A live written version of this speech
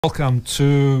Welcome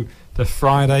to the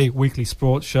Friday weekly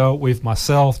sports show with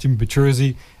myself, Jimmy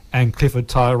Petruzzi, and Clifford,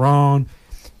 Tyrone,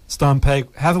 Stunt,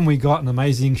 Pegg. Haven't we got an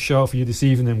amazing show for you this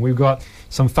evening? We've got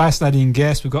some fascinating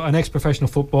guests. We've got an ex-professional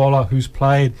footballer who's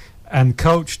played and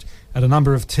coached at a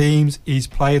number of teams. He's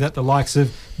played at the likes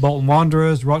of Bolton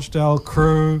Wanderers, Rochdale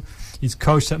Crew. He's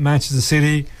coached at Manchester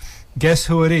City. Guess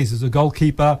who it is? He's a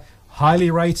goalkeeper,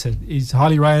 highly rated. He's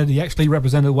highly rated. He actually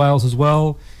represented Wales as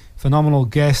well. Phenomenal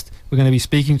guest we're going to be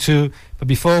speaking to. But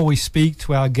before we speak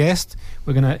to our guest,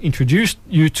 we're going to introduce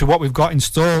you to what we've got in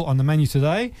store on the menu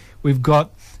today. We've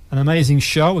got an amazing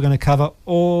show. We're going to cover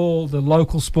all the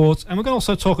local sports, and we're going to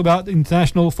also talk about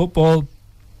international football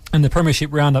and the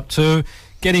Premiership Roundup too.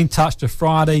 Get in touch, the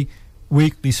Friday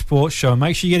weekly sports show.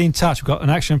 Make sure you get in touch. We've got an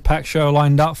action-packed show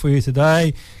lined up for you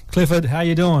today. Clifford, how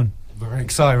you doing? Very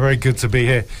excited, very good to be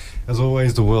here. As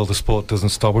always, the world of sport doesn't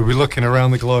stop. We'll be looking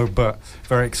around the globe, but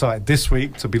very excited this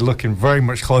week to be looking very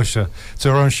much closer to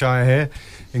our own shire here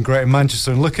in Greater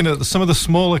Manchester and looking at some of the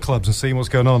smaller clubs and seeing what's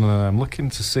going on. And I'm looking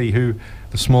to see who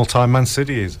the small-time Man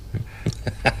City is.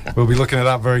 We'll be looking at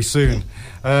that very soon.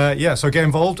 So get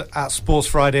involved at Sports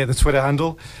Friday at the Twitter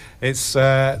handle. It's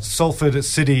Salford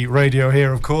City Radio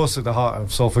here, of course, at the heart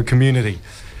of Salford community.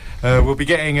 We'll be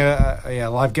getting a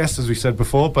live guest, as we said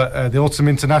before, but the Autumn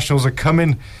Internationals are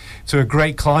coming to a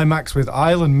great climax with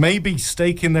Ireland maybe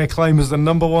staking their claim as the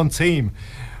number one team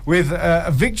with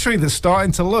a victory that's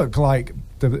starting to look like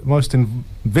the most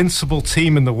invincible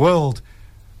team in the world.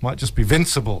 Might just be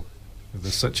vincible, if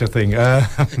there's such a thing.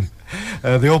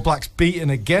 The All Blacks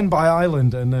beaten again by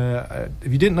Ireland, and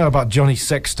if you didn't know about Johnny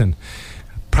Sexton,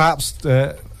 perhaps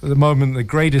at the moment the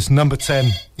greatest number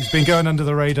 10. He's been going under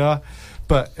the radar,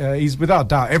 but he's without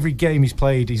doubt, every game he's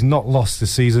played, he's not lost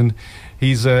this season.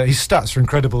 His stats are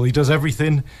incredible. He does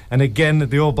everything, and again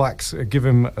the All Blacks give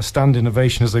him a standing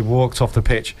ovation as they walked off the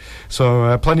pitch.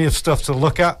 So plenty of stuff to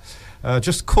look at.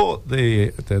 Just caught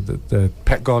the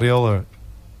Pep Guardiola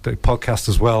the podcast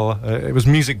as well. It was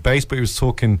music based, but he was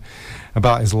talking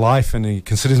about his life, and he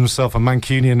considers himself a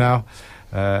Mancunian now.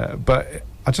 But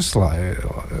I just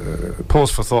pause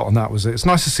for thought on that. It's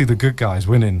nice to see the good guys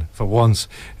winning for once,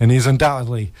 and he's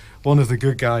undoubtedly one of the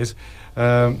good guys.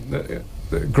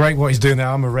 Great what he's doing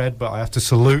now. I'm a Red, but I have to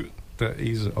salute that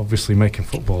he's obviously making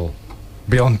football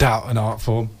beyond doubt an art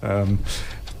form.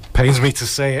 Pains me to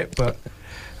say it, but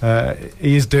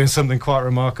he is doing something quite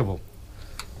remarkable.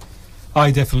 Oh,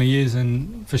 he definitely is,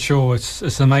 and for sure it's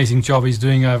an amazing job he's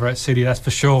doing over at City, that's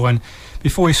for sure. And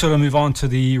before we sort of move on to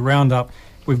the roundup,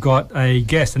 we've got an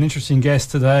interesting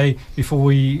guest today. Before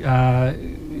we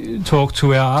talk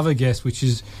to our other guest, which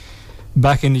is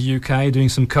back in the UK doing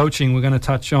some coaching, we're going to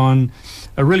touch on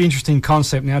a really interesting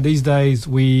concept. Now, these days,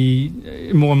 more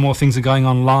and more things are going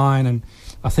online, and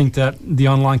I think that the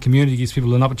online community gives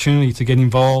people an opportunity to get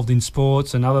involved in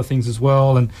sports and other things as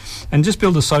well, and just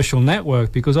build a social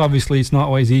network, because obviously it's not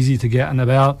always easy to get and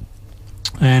about,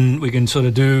 and we can sort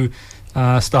of do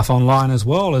stuff online as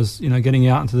well as, getting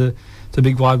out into the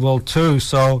big wide world too.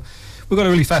 So we've got a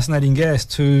really fascinating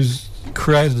guest who's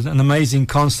created an amazing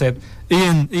concept.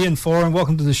 Ian Foran,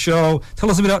 welcome to the show. Tell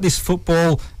us a bit about this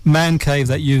football man cave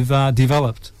that you've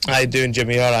developed. How you doing,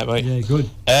 Jimmy? All right, mate? Yeah,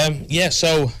 good.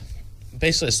 So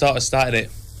basically started it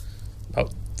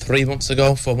about 4 months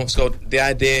ago. The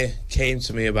idea came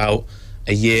to me about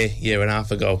a year and a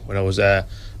half ago when I was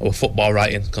football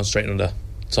writing, concentrating on the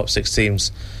top 6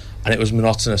 teams, and it was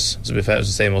monotonous. To be fair, it was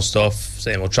the same old stuff,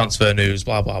 same old transfer news,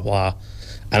 blah blah blah.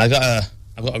 And I've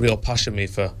got a real passion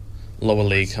for lower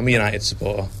league. I'm a United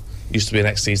supporter. Used to be an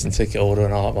ex-season ticket holder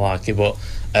and all that malarkey, but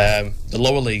the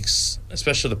lower leagues,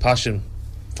 especially the passion,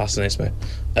 fascinates me.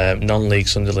 Non-league,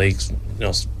 Sunday leagues,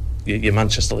 your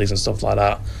Manchester leagues and stuff like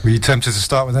that. Were you tempted to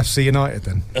start with FC United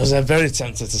then? I was very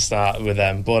tempted to start with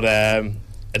them, but I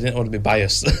didn't want to be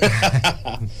biased.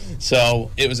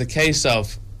 So it was a case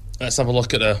of, let's have a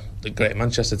look at the Greater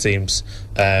Manchester teams,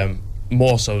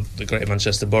 more so the Greater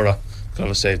Manchester Borough.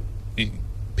 Obviously,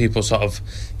 people sort of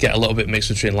get a little bit mixed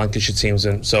between Lancashire teams,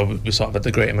 and so we sort of had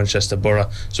the Greater Manchester Borough.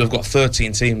 So we've got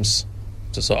 13 teams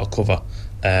to sort of cover,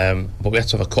 but we have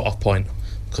to have a cut-off point,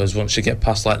 because once you get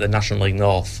past like the National League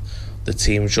North, the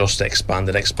teams just expand,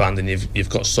 and you've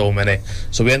got so many.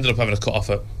 So we ended up having a cut-off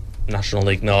at National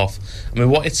League North, and we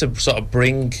wanted to sort of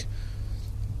bring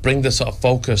the sort of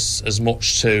focus as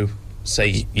much to,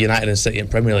 say, United and City in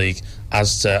Premier League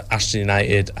as to Ashton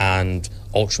United and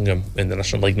Altrincham in the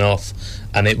National League North.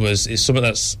 And it's something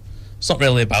that's not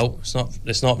really about.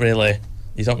 It's not really.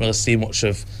 You don't really see much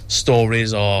of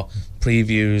stories or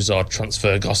previews or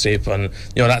transfer gossip and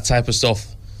that type of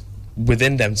stuff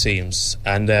within them teams.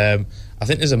 And I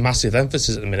think there's a massive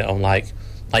emphasis at the minute on like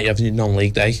like you have your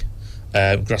non-league day.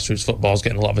 Grassroots football's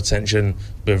getting a lot of attention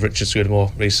with Richard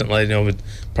Scudamore recently, with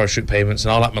parachute payments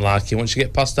and all that malarkey. Once you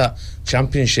get past that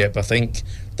championship, I think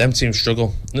them teams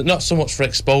struggle. Not so much for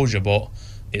exposure, but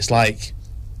it's like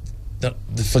they're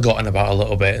forgotten about a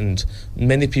little bit, and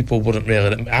many people wouldn't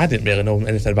really. I didn't really know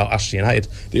anything about Ashton United.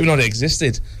 Didn't even know they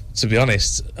existed, to be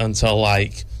honest, until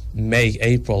like May,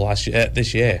 April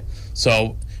this year.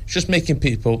 So it's just making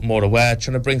people more aware,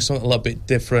 trying to bring something a little bit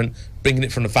different, bringing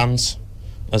it from the fans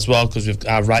as well, because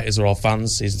our writers are all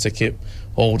fans, season ticket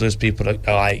holders, people that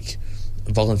are like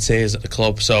volunteers at the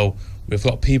club. So we've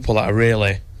got people that are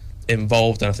really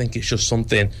involved, and I think it's just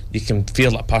something you can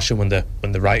feel that passion when they're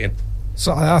writing.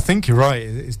 So I think you're right.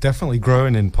 It's definitely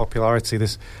growing in popularity.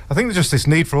 I think there's just this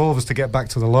need for all of us to get back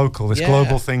to the local. This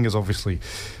global thing is obviously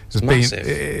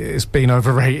it's been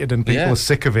overrated, and people are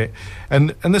sick of it.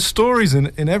 And there's stories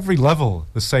in every level.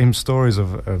 The same stories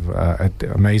of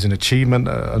amazing achievement,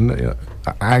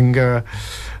 anger,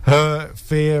 hurt,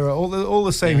 fear, all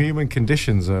the same human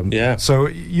conditions. So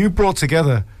you brought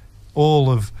together all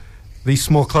of these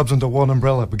small clubs under one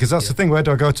umbrella, because that's the thing. Where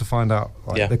do I go to find out?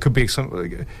 There could be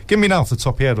some. Give me now off the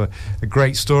top of your head a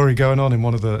great story going on in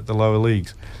one of the lower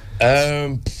leagues.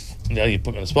 Yeah, you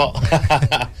put me on the spot.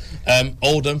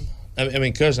 Oldham. I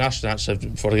mean, Curzon Ashton, actually,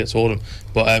 before I get to Oldham.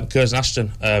 But Curzon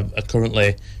Ashton are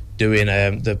currently doing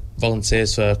the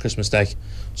volunteers for Christmas Day.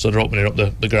 So they're opening up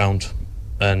the ground,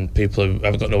 and people who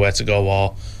haven't got nowhere to go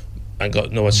or ain't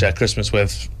got nowhere to share Christmas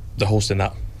with, they're hosting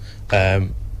that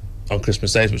on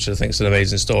Christmas Day, which I think is an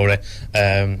amazing story.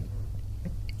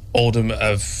 Oldham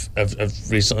have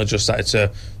recently just started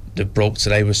to... They broke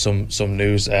today with some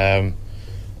news. I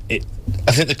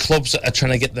think the clubs are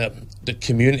trying to get the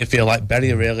community feel like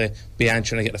Bury are really behind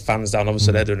trying to get the fans down.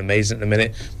 Obviously they're doing amazing at the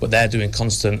minute, but they're doing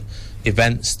constant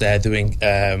events. They're doing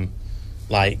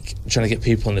like trying to get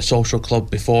people in the social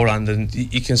club beforehand, and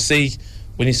you can see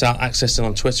when you start accessing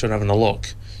on Twitter and having a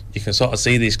look, you can sort of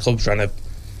see these clubs trying to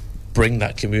bring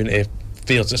that community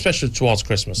feel, especially towards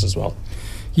Christmas as well.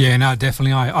 Yeah, no,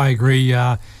 definitely. I agree.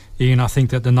 Ian, I think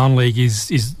that the non-league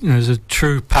is there's a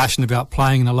true passion about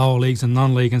playing in the lower leagues and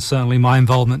non-league, and certainly my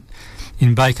involvement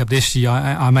in Bacup this year.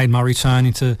 I made my return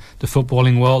into the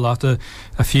footballing world after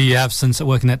a few years absence at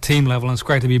working at team level, and it's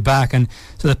great to be back. And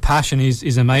so the passion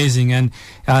is amazing. And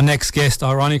our next guest,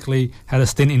 ironically, had a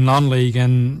stint in non-league,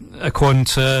 and according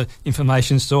to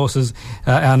information sources,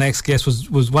 our next guest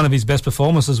was one of his best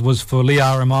performances was for Lee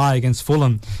RMI against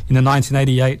Fulham in the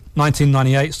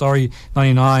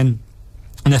 1999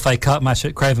 an FA Cup match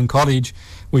at Craven Cottage,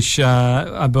 which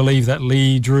I believe that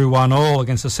Lee drew 1-1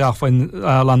 against the South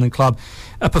London club.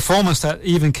 A performance that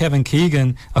even Kevin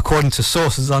Keegan, according to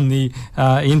sources on the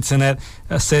internet,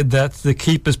 said that the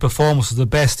keeper's performance was the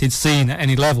best he'd seen at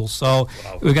any level. So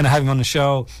we're going to have him on the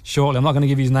show shortly. I'm not going to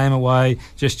give his name away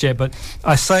just yet, but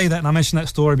I say that and I mention that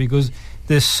story because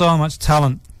there's so much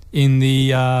talent in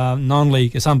the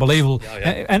non-league. It's unbelievable.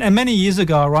 And many years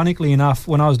ago, ironically enough,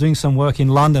 when I was doing some work in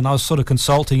London, I was sort of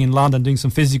consulting in London, doing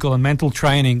some physical and mental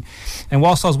training. And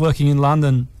whilst I was working in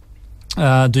London,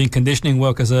 doing conditioning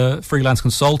work as a freelance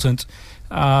consultant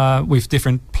with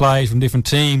different players from different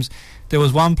teams, there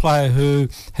was one player who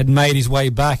had made his way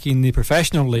back in the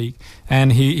professional league,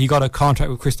 and he got a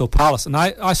contract with Crystal Palace. And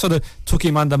I sort of took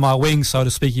him under my wing, so to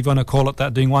speak, if you want to call it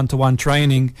that, doing one-to-one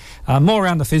training, more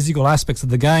around the physical aspects of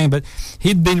the game. But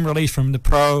he'd been released from the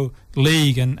pro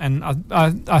league, and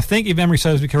I think, if memory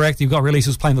serves me correct, he got released,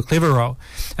 he was playing for Clifford,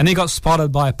 and he got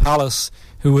spotted by Palace,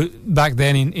 who were back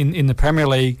then in the Premier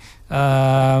League,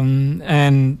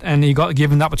 and he got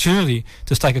given the opportunity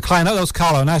to stake a claim. That was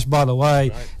Carlo Nash, by the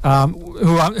way,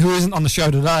 who isn't on the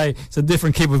show today. It's a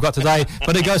different keeper we've got today,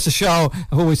 but it goes to show.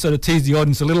 I've always sort of teased the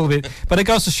audience a little bit, but it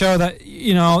goes to show that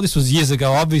this was years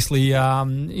ago, obviously,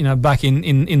 back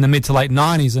in the mid to late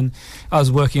 90s, and I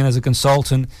was working as a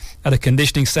consultant at a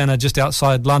conditioning centre just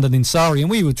outside London in Surrey, and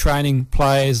we were training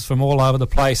players from all over the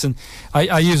place. And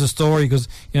I use a story because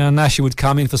Nash would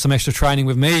come in for some extra training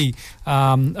with me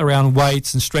around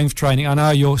weights and strength training. I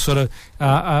know you're sort of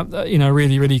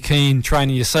really, really keen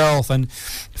training yourself, and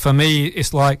for me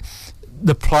it's like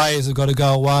the players have got to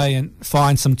go away and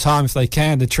find some time, if they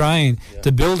can, to train,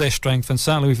 to build their strength. And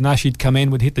certainly with Nash, he'd come in,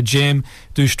 would hit the gym,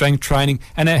 do strength training,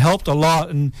 and it helped a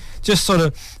lot. And just sort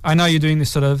of, I know you're doing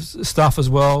this sort of stuff as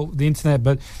well, the internet,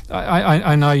 but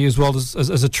I know you as well as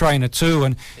a trainer too.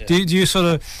 And do you sort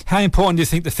of, how important do you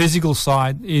think the physical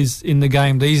side is in the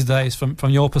game these days from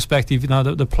your perspective,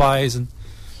 the players? And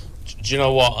do you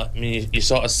know what I mean? You've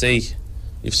sort of seen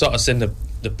the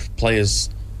players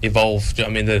evolve. Do you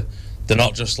know what I mean? They're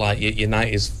not just like your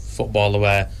 90s footballer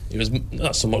where it was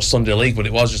not so much Sunday league, but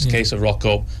it was just a case of rock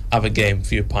up, have a game,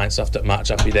 few pints after match,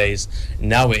 happy days.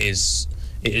 Now it is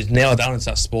nailed down into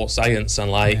that sports science,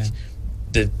 and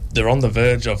they're on the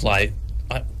verge of like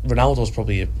Ronaldo's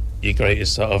probably your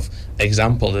greatest sort of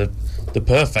example. They're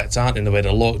perfect, aren't they, in the way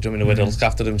they look, in the way they look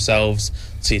after themselves,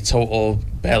 see total,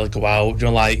 barely go out,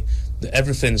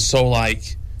 everything's so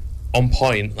like on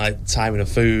point, like timing of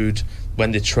food,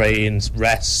 when they train,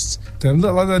 rest.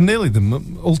 They're nearly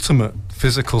the ultimate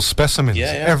physical specimens.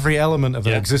 Every element of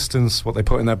their existence, what they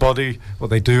put in their body, what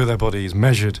they do with their body is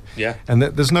measured. And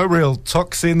there's no real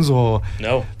toxins or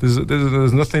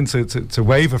there's nothing to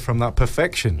waver from that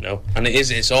perfection. No, and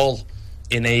it's all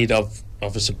in aid of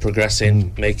obviously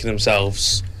progressing, making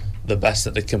themselves the best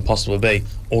that they can possibly be,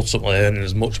 ultimately earning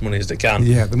as much money as they can.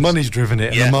 The money's driven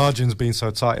it, and the margins being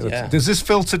so tight. Does this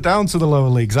filter down to the lower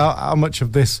leagues? How much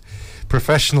of this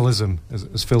professionalism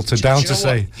has filtered down to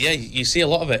say? You see a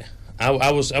lot of it.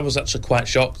 I was actually quite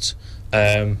shocked.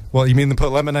 What, you mean they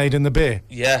put lemonade in the beer?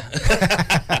 Yeah,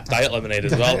 diet lemonade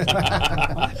as well.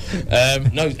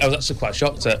 No, I was actually quite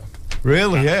shocked at.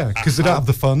 Really, because they don't have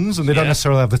the funds and they don't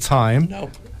necessarily have the time. No.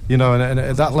 And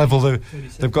at that level,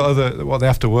 they've got they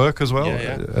have to work as well.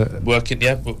 Working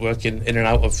in and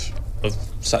out of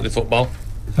Saturday football.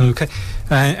 Okay,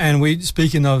 and we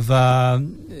speaking of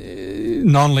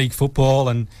non-league football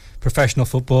and professional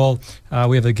football,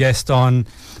 we have a guest on.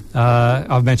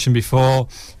 I've mentioned before,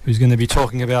 who's going to be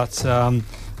talking about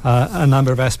a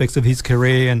number of aspects of his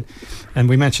career, and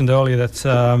we mentioned earlier that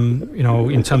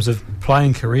in terms of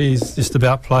playing career, he's just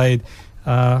about played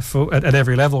at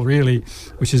every level, really,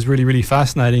 which is really, really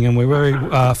fascinating, and we're very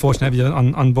fortunate to have you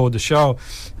on board the show.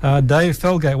 Dave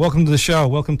Felgate, welcome to the show.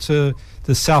 Welcome to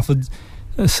the Salford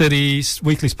City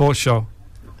Weekly Sports Show.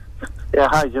 Yeah,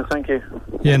 hi, Jim. Thank you.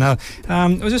 I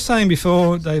was just saying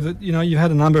before, David, you've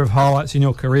had a number of highlights in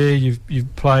your career.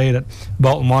 You've played at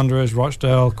Bolton Wanderers,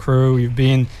 Rochdale, Crewe. You've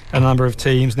been at a number of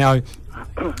teams. Now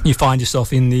you find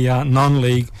yourself in the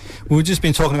non-league. We've just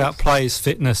been talking about players'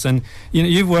 fitness, and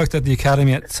you've worked at the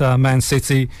academy at Man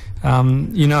City.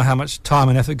 You know how much time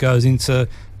and effort goes into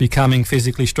becoming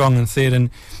physically strong and fit. And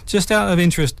just out of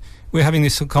interest, we're having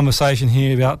this conversation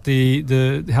here about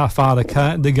the how far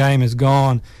the game has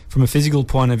gone from a physical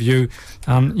point of view.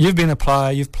 You've been a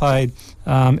player. You've played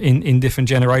in different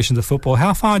generations of football.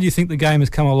 How far do you think the game has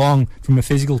come along from a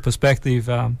physical perspective,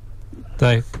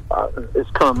 Dave? It's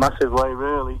come a massive way,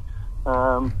 really,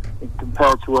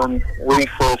 compared to when we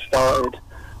first started.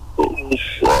 It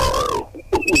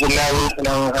was an hour and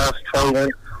a half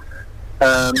training.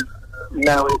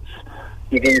 Now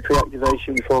you do your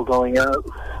pre-activation before going out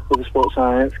with a sports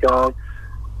science guy.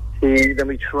 Then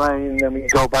we train, then we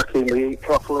go back in, we eat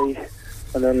properly,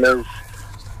 and then there's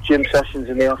gym sessions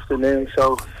in the afternoon.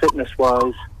 So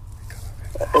fitness-wise,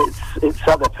 it's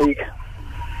at the peak.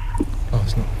 Oh,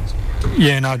 it's not.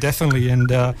 Yeah, no, definitely, and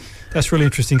that's really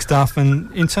interesting stuff.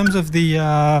 And in terms of the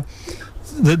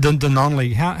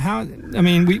non-league, how I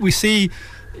mean, we see.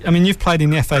 I mean, you've played in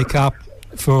the FA Cup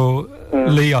for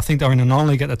Lee. I think they were in the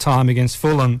non-league at the time against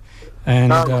Fulham,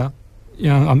 and I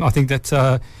think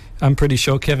that I'm pretty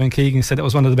sure Kevin Keegan said it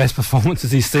was one of the best performances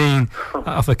he's seen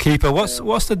of a keeper.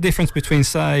 What's the difference between,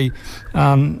 say,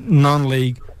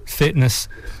 non-league fitness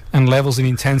and levels of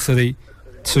intensity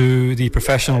to the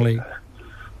professional league?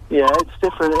 Yeah, it's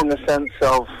different in the sense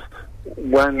of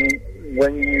when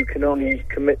you can only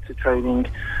commit to training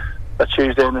a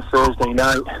Tuesday and a Thursday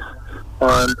night,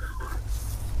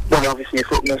 then obviously your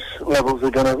fitness levels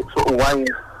are going to sort of wane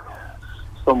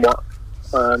somewhat.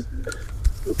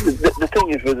 The thing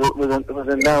is with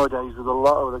nowadays, with a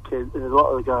lot of the kids, a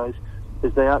lot of the guys,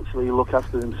 is they actually look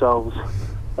after themselves,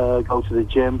 go to the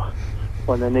gym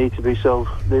when they need to be. So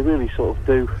they really sort of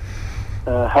do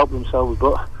help themselves.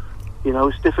 But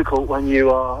it's difficult when you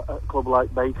are at a club like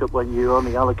Bacup, when you're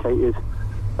only allocated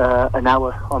an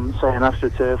hour on, say, an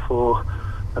AstroTurf or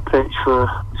a pitch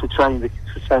to train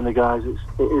the guys.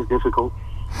 It is difficult.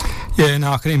 Yeah,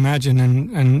 no, I can imagine,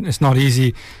 and it's not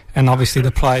easy. And obviously,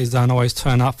 the players don't always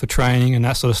turn up for training and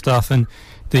that sort of stuff. And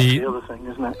that's the other thing,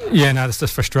 isn't it? Yeah, no, that's the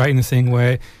frustrating thing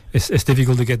where it's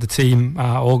difficult to get the team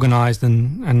organised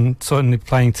and certainly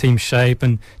playing team shape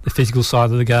and the physical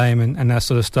side of the game and that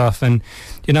sort of stuff. And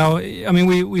I mean,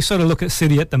 we sort of look at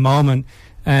City at the moment.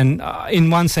 And in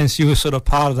one sense, you were sort of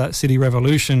part of that City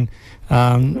revolution,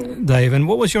 Dave. And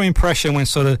what was your impression when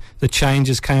sort of the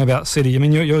changes came about City? I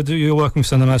mean, you're working with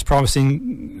some of the most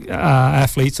promising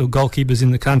athletes or goalkeepers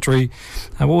in the country.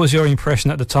 What was your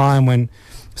impression at the time when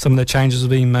some of the changes were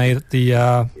being made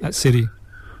at City?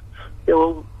 Yeah,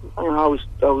 well, I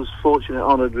was fortunate,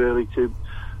 honoured really to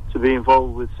be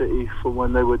involved with City from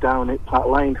when they were down at Pat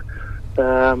Lane,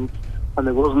 and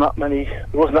there wasn't that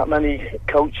many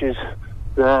coaches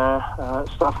there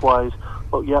staff-wise,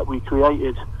 but yet we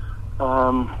created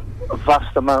a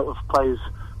vast amount of players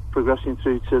progressing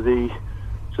through to the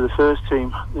first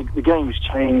team. The game's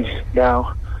changed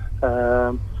now.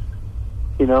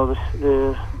 You know,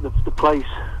 the place,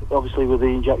 obviously, with the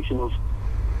injection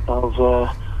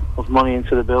of money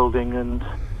into the building, and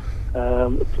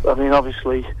I mean,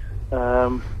 obviously,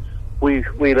 we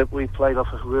played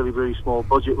off a really small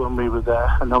budget when we were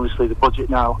there, and obviously the budget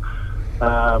now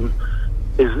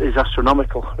is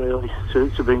astronomical, really, to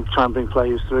try and bring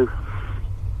players through.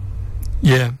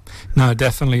 Yeah, no,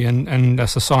 definitely, and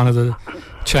that's a sign of the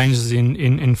changes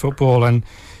in football. And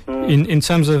in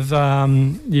terms of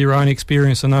your own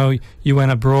experience, I know you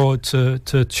went abroad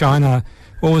to China.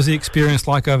 What was the experience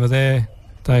like over there,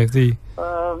 Dave?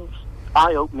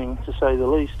 Eye-opening, to say the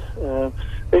least. I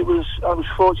was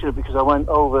fortunate because I went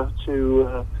over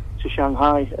to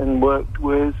Shanghai and worked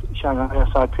with Shanghai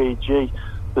SIPG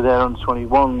for their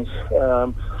under-21s.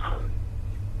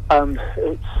 And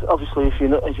it's obviously, if you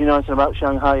know anything about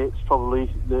Shanghai, it's probably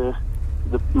the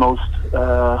most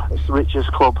it's the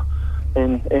richest club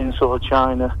in sort of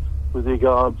China with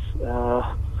regards to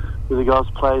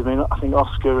players. I mean, I think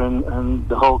Oscar and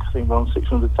the Hulk, I think, were on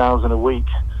 600,000 a week,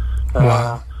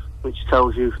 wow. Which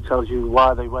tells you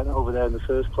why they went over there in the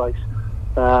first place.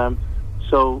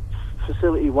 So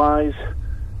facility-wise,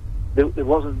 it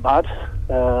wasn't bad,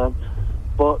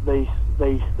 but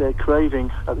they're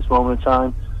craving at this moment in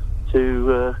time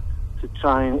to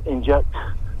try and inject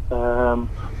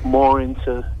more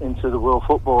into the world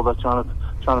football. They're trying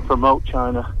to promote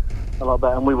China a lot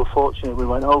better, and we were fortunate we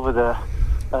went over there.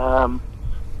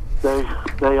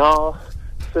 They are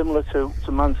similar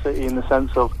to Man City in the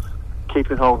sense of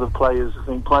keeping hold of players. I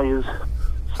think players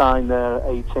sign there at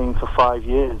 18 for 5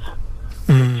 years,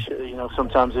 which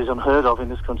sometimes is unheard of in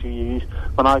this country.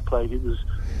 When I played, it was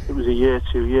a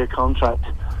 2-year contract.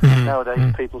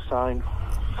 Nowadays, people sign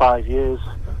 5 years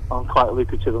on quite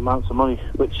lucrative amounts of money,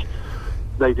 which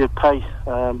they did pay.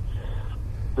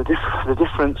 The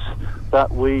difference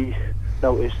that we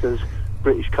noticed as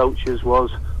British coaches was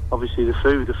obviously the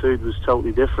food. The food was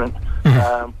totally different.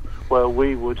 Where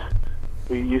we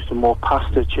used to more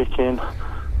pasta, chicken,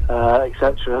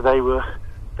 etc. They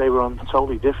were on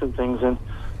totally different things, and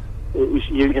it was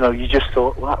you just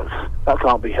thought, well, that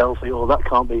can't be healthy, or that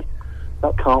can't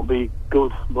be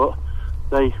good, but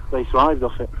they thrived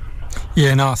off it.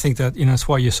 Yeah, no, I think that it's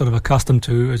what you're sort of accustomed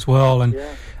to as well, and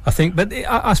yeah. I think, but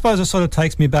I suppose it sort of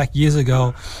takes me back years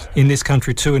ago in this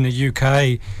country too, in the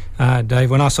UK, Dave,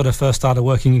 when I sort of first started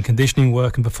working in conditioning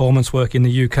work and performance work in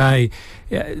the UK,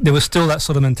 there was still that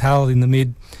sort of mentality in the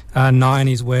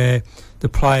mid-90s where the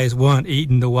players weren't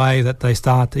eating the way that they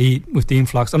started to eat with the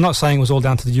influx. I'm not saying it was all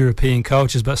down to the European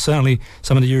coaches, but certainly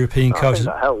some of the European coaches,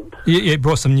 I think that helped. It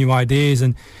brought some new ideas,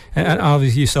 and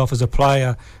obviously yourself as a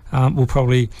player will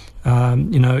probably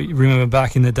remember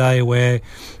back in the day where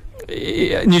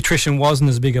nutrition wasn't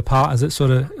as big a part as it sort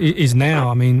of is now.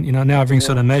 I mean, now everything's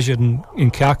sort of measured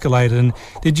and calculated. And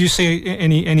did you see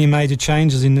any major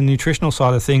changes in the nutritional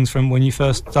side of things from when you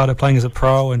first started playing as a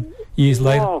pro and years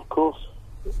later? Yeah, of course.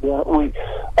 Yeah,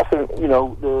 I think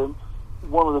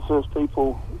one of the first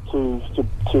people to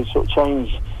sort of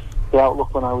change the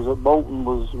outlook when I was at Bolton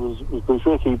was Bruce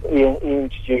Rickey. He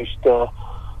introduced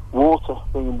water,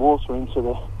 bringing water into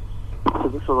the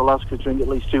so the lads could drink at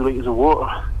least 2 litres of water.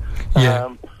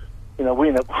 Yeah. We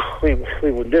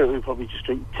wouldn't do it. We'd probably just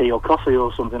drink tea or coffee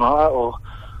or something like that. Or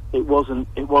it wasn't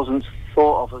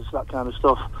thought of as that kind of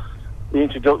stuff. The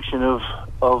introduction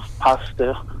of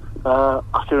pasta.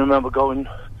 I can remember going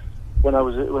when I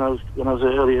was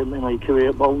earlier in my career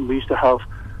at Bolton. We used to have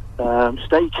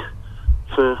steak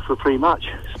for pre-match,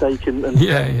 steak and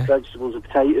vegetables and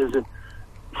potatoes, and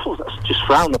that's just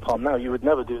frowned upon now. You would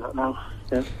never do that now.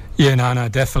 Yeah, no,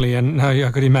 definitely, and no,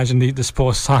 I could imagine the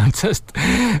sports scientist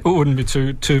wouldn't be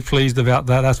too pleased about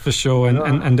that. That's for sure,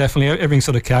 and definitely everything's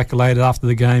sort of calculated after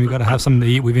the game. You've got to have something to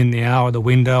eat within the hour, the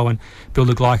window, and build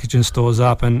the glycogen stores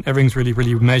up, and everything's really,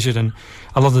 really measured. And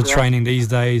a lot of the training these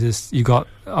days is you got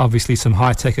obviously some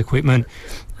high tech equipment,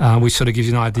 which sort of gives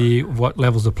you an idea of what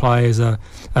levels the players are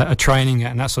training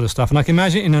at and that sort of stuff. And I can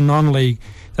imagine in a non-league,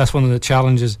 that's one of the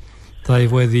challenges,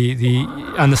 Dave, where the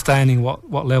understanding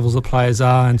what levels the players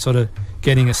are and sort of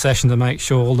getting a session to make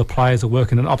sure all the players are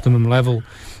working at an optimum level.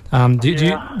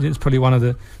 It's probably one of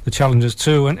the challenges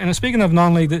too. And speaking of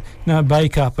non-league, Bay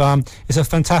Cup, it's a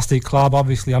fantastic club.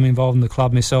 Obviously, I'm involved in the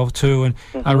club myself too, and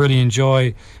I really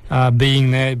enjoy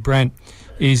being there. Brent,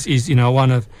 is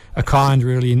one of a kind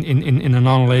really in a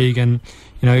non-league, and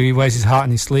he wears his heart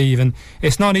in his sleeve, and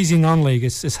it's not easy in non-league.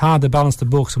 It's hard to balance the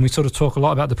books, and we sort of talk a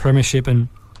lot about the Premiership and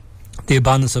the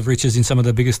abundance of riches in some of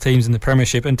the biggest teams in the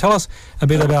Premiership. And tell us a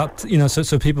bit about,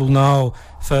 so people know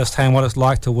firsthand what it's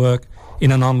like to work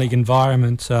in a non-league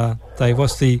environment. Dave,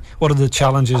 what are the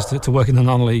challenges to work in the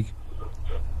non-league?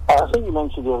 I think you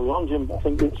mentioned earlier on, Jim. I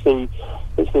think it's the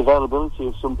availability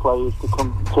of some players to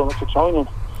turn up for training.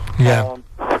 Yeah.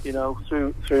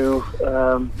 Through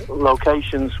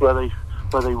locations where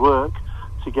they work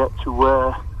to get to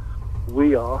where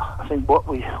we are. I think what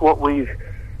we've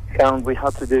found we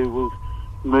had to do was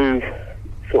move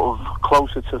sort of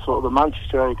closer to sort of the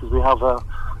Manchester area, because we have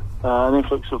an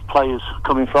influx of players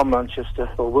coming from Manchester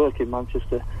or work in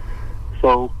Manchester.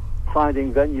 So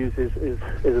finding venues is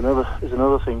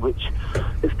another thing, which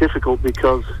is difficult,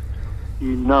 because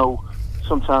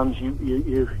sometimes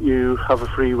you have a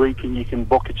free week and you can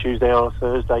book a Tuesday or a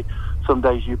Thursday. Some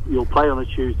days you'll play on a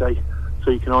Tuesday,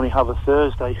 so you can only have a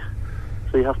Thursday.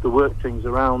 So you have to work things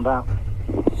around that.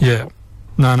 Yeah.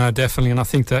 No, definitely. And I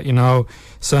think that,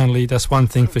 certainly that's one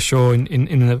thing for sure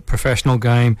in a professional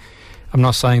game. I'm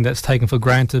not saying that's taken for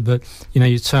granted, but,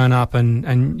 you turn up and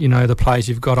the players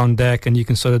you've got on deck, and you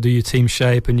can sort of do your team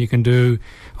shape, and you can do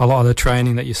a lot of the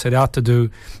training that you set out to do,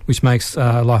 which makes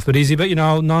life a bit easy. But,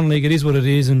 non-league, it is what it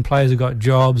is, and players have got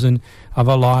jobs and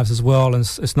other lives as well, and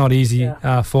it's not easy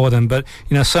for them. But,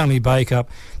 certainly Baker,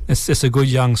 it's a good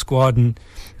young squad, and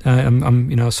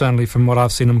I'm certainly from what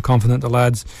I've seen, I'm confident the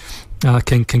lads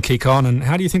can kick on. And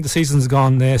how do you think the season's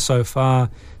gone there so far,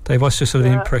 Dave? What's your sort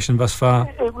of impression thus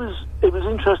far? It was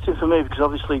interesting for me, because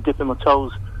obviously dipping my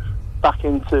toes back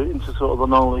into sort of the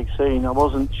non-league scene, I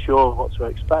wasn't sure what to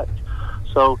expect.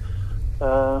 So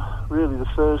really the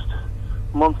first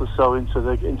month or so into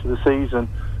the season,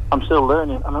 I'm still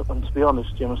learning, and to be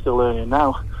honest, Jim, I'm still learning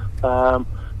now.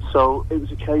 So it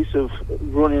was a case of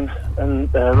running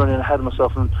ahead of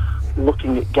myself and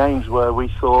looking at games where we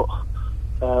thought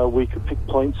we could pick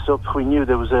points up. We knew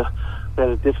they had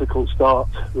a difficult start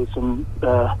with some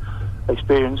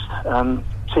experienced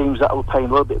teams that were paying a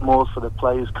little bit more for the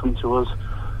players coming to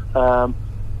us.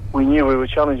 We knew we were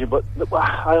challenging, but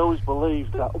I always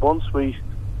believed that once we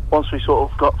sort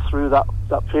of got through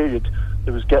that period,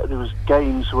 there was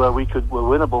games where were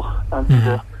winnable,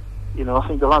 and I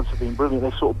think the lads have been brilliant.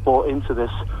 They've sort of bought into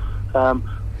this.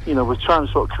 We're trying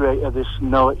to sort of create this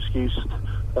no excuse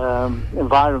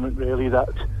environment, really, that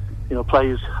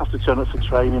players have to turn up for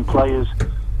training, players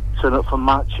turn up for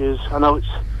matches. I know it's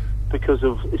because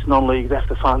it's non-league, they have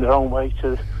to find their own way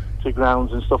to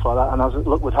grounds and stuff like that, and as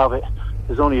luck would have it,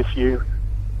 there's only a few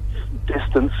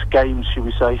distance games, should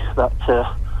we say, that there's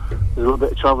a little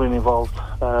bit of travelling involved.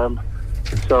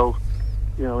 So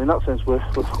in that sense, we're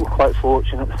quite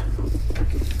fortunate.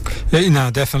 Yeah,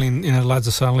 definitely. The lads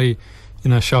are certainly,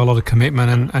 show a lot of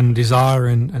commitment and desire,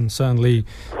 and certainly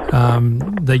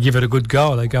they give it a good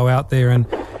go. They go out there, and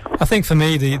I think for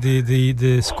me,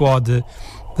 the squad,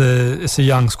 it's a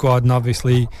young squad, and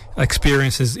obviously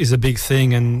experience is a big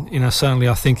thing. And certainly,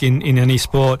 I think in any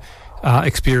sport,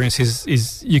 experience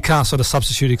is you can't sort of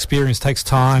substitute experience. It takes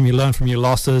time. You learn from your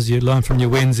losses. You learn from your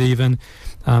wins, even.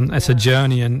 It's a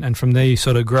journey, and from there you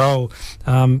sort of grow.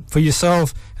 For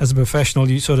yourself as a professional,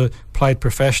 you sort of played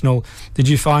professional. Did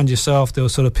you find yourself there were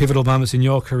sort of pivotal moments in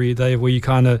your career, Dave, where you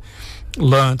kind of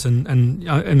learnt and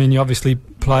I mean, you obviously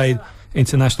played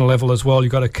international level as well. You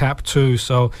got a cap too.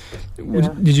 So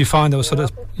did you find there was sort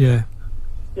of Yeah,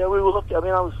 we were lucky. I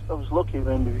mean, I was lucky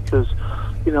mainly because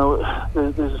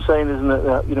there's a saying, isn't it,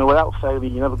 that without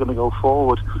failing you're never going to go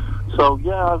forward. So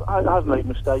yeah, I've made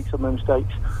mistakes. I've made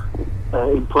mistakes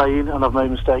in playing, and I've made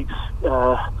mistakes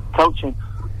coaching.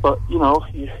 But you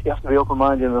have to be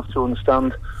open-minded enough to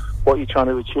understand what you're trying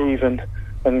to achieve and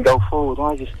go forward.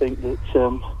 I just think that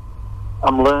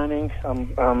I'm learning.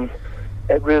 I'm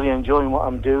really enjoying what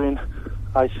I'm doing.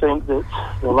 I think that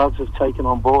the lads have taken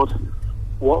on board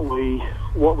what we're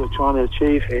trying to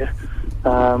achieve here.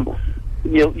 Brent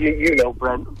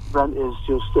is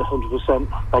just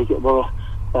 100% Baker Borough.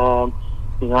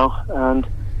 And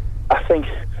I think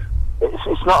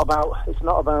it's not about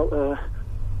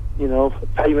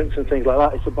payments and things like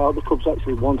that. It's about the clubs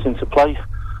actually wanting to play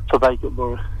for Baker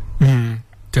Borough.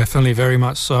 Definitely, very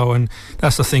much so, and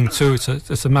that's the thing too.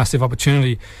 It's a massive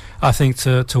opportunity, I think,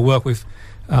 to work with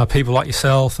people like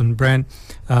yourself and Brent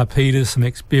Peters, some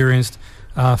experienced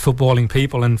footballing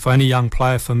people, and for any young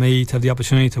player, for me, to have the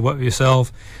opportunity to work with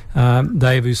yourself,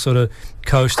 Dave, who's sort of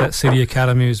coached at City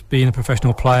Academy, who's been a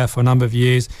professional player for a number of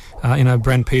years,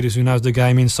 Brent Peters, who knows the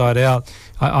game inside out.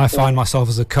 I find myself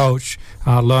as a coach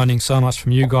learning so much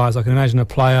from you guys. I can imagine a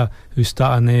player who's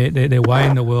starting their way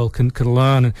in the world can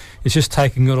learn. And it's just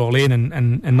taking it all in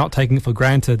and not taking it for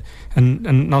granted.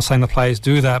 And not saying the players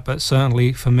do that, but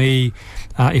certainly for me,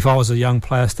 if I was a young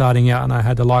player starting out and I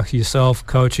had the likes of yourself,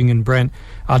 coaching, and Brent,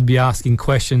 I'd be asking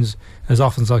questions as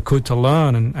often as I could to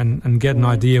learn and get an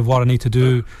idea of what I need to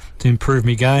do to improve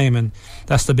my game. And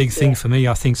that's the big thing for me.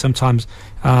 I think sometimes,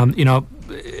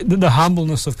 the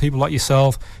humbleness of people like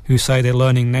yourself who say they're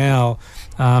learning now,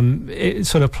 it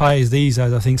sort of plays these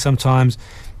days. I think sometimes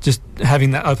just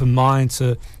having that open mind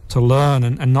to learn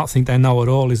and not think they know it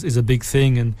all is a big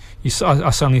thing. And I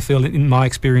certainly feel in my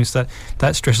experience that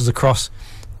stresses across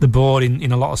the board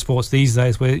in a lot of sports these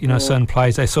days, where certain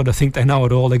players, they sort of think they know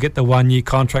it all. They get the 1-year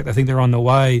contract, they think they're on the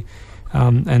way,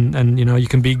 and you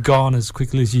can be gone as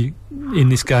quickly as you in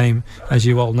this game, as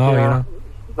you all know. Yeah,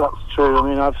 that's true. I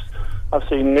mean, I've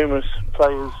seen numerous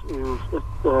players who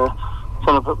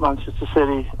turn up at Manchester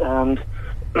City and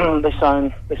they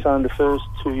signed the first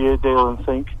 2-year deal and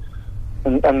think,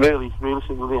 and really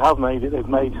realistically they have made it. They're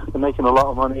making a lot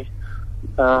of money.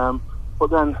 But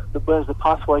then where's the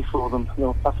pathway for them?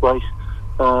 Pathway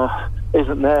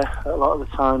isn't there a lot of the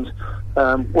times.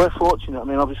 We're fortunate, I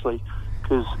mean, obviously,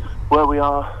 because where we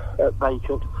are at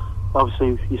Baker,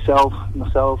 obviously yourself,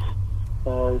 myself,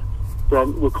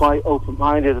 Brent, we're quite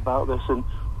open-minded about this, and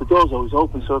the door's always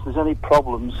open. So if there's any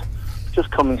problems,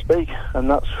 just come and speak, and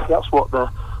that's what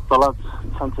the lads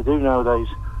tend to do nowadays.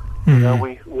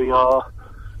 Mm-hmm. We are.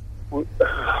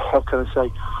 How can I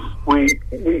say?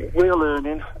 We're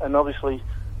learning, and obviously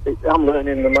I'm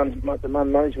learning the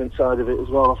man management side of it as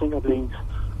well. I think I've been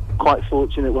quite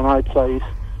fortunate when I played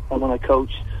and when I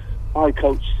coached. I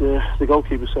coached the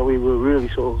goalkeepers, so we had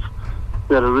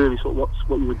a really sort of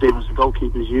what you would deem as a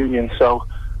goalkeepers union. So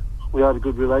we had a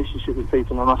good relationship with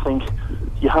people, and I think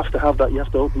you have to have that. You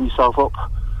have to open yourself up.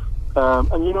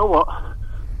 And you know what?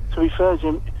 To be fair,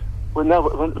 Jim, we're not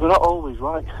always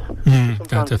right.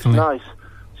 Sometimes definitely. it's nice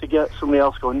to get somebody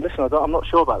else going, listen, I'm not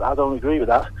sure about that, I don't agree with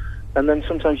that. And then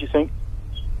sometimes you think,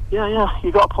 yeah,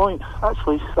 you got a point.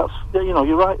 Actually, that's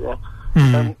you're right there.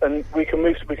 And we can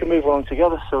move along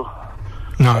together. So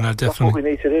no, definitely. That's what we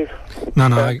need to do. No,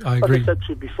 I agree. Like I said to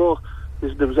you before,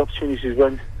 there was opportunities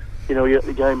when you're at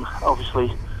the game.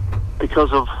 Obviously,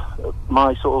 because of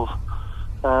my sort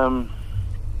of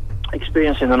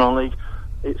experience in the non-league,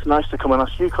 it's nice to come and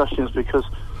ask you questions, because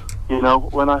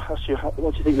when I ask you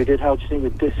what do you think we did, how do you think we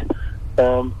did,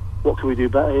 what can we do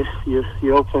better,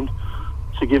 you're open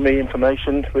to give me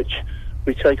information which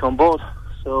we take on board.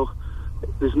 So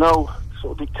there's no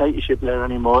sort of dictatorship there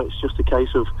anymore. It's just a case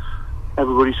of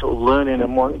everybody sort of learning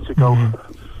and wanting to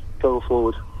go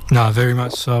forward. No, very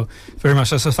much so. Very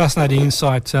much. That's a fascinating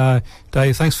insight,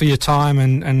 Dave. Thanks for your time,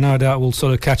 and no doubt we'll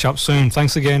sort of catch up soon.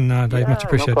 Thanks again, Dave. Much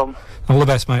appreciated. No problem. All the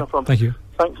best, mate. No problem. Thank you.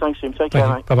 Thanks, Jim. Take care,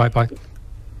 mate. Bye.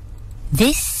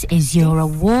 This is your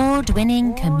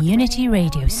award-winning community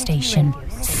radio station,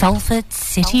 Salford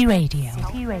City Radio.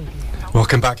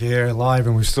 Welcome back here live,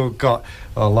 and we've still got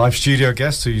our live studio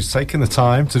guest who's taken the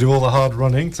time to do all the hard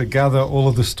running to gather all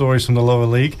of the stories from the lower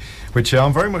league, which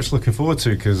I'm very much looking forward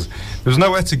to, because there was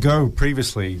nowhere to go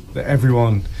previously that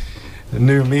everyone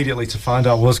knew immediately to find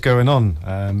out what's going on.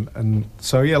 And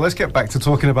so, let's get back to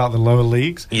talking about the lower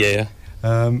leagues. Yeah.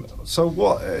 So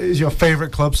what is your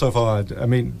favourite club so far? I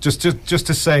mean, just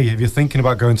to say, if you're thinking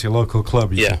about going to your local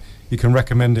club, you can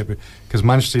recommend it, because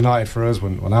Manchester United for us,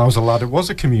 when I was a lad, it was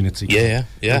a community club.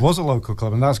 Yeah. It was a local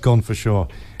club, and that's gone for sure.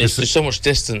 There's so much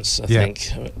distance, I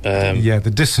think.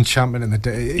 The disenchantment in the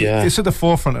day. It's at the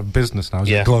forefront of business now.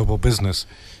 It's a global business.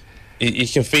 You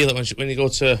can feel it when you go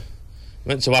to...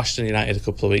 went to Ashton United a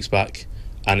couple of weeks back,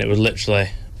 and it was literally...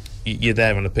 You're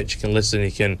there on the pitch, you can listen,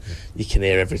 you can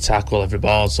hear every tackle, every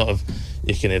ball, sort of.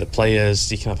 You can hear the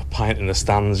players, you can have a pint in the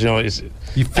stands, you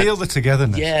feel the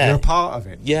togetherness. You're a part of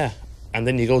it. Yeah. And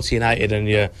then you go to United and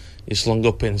you're slung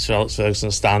up in Sir Alex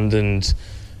Ferguson's stand, and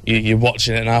you're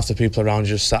watching it, and half the people around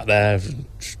you sat there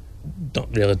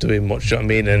not really doing much, you know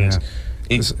what I mean? And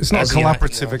it's not a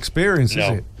collaborative experience, is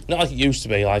it? Not like it used to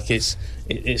be. Like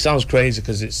it sounds crazy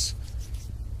because it's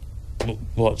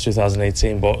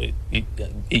 2018, but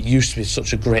it used to be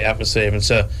such a great atmosphere, and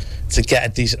to get a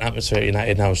decent atmosphere at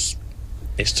United now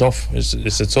it's tough. It's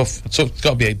got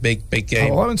to be a big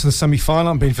game. I went to the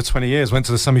semi-final. I've been for 20 years. Went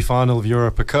to the semi-final of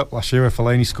Europa Cup last year.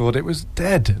 Fellaini scored. It was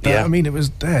dead. I mean, it was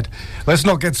dead. Let's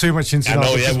not get too much into that.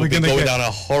 We'll be going down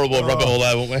a horrible rabbit hole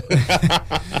there, won't we?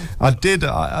 I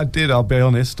did. I'll be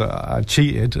honest. I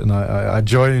cheated, and I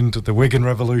joined the Wigan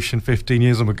Revolution 15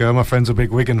 years ago. My friend's a big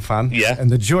Wigan fan. Yeah.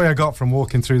 And the joy I got from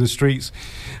walking through the streets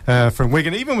from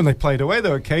Wigan, even when they played away, they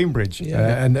were at Cambridge.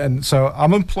 And so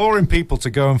I'm imploring people to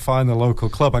go and find the local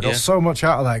club. I got Yeah. so much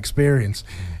out of that experience,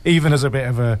 even as a bit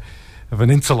of an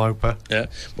interloper. Yeah,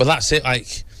 well, that's it.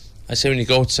 Like I say, when you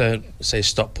go to say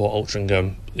Stockport,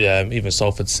 Altrincham, even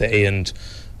Salford City and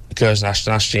Curzon,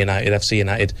 Ashton United, FC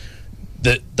United,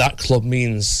 that club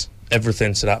means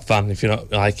everything to that fan. If you're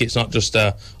not like, it's not just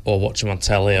watch him on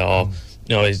telly or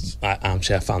it's like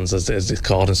armchair fans as it's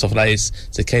called and stuff like that.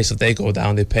 It's a case of they go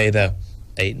down, they pay their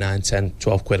 8, 9, 10,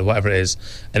 12 quid or whatever it is,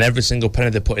 and every single penny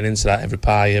they're putting into that, every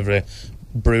pie, every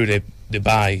brew they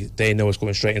buy, they know it's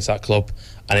going straight into that club.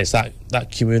 And it's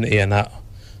that community and that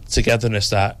togetherness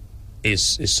that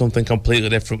is something completely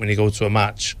different when you go to a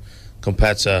match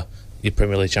compared to your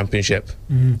Premier League Championship.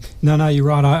 No, you're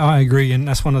right. I agree, and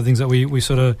that's one of the things that we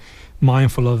sort of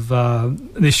mindful of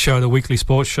this show, the weekly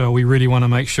sports show. We really want to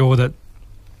make sure that,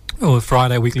 or the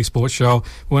Friday weekly sports show,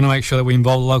 we want to make sure that we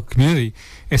involve the local community.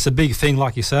 It's a big thing,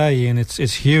 like you say, and it's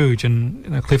huge. And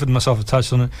Clifford and myself have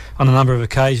touched on it on a number of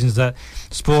occasions that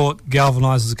sport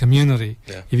galvanises a community.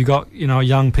 Yeah. If you've got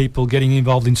young people getting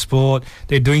involved in sport,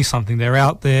 they're doing something. They're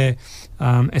out there.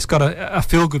 It's got a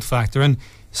feel-good factor, and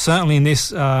certainly in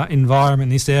this environment,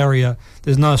 in this area,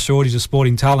 there's no shortage of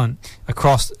sporting talent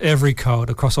across every code,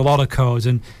 across a lot of codes.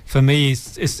 And for me,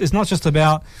 it's not just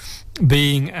about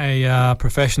being a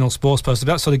professional sports person,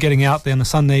 about sort of getting out there in the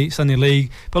Sunday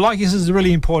league. But like this is a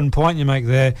really important point you make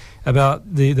there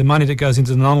about the money that goes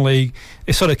into the non-league.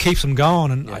 It sort of keeps them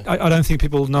going, and Yeah. I don't think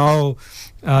people know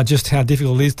just how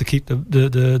difficult it is to keep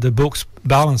the books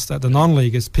balanced at the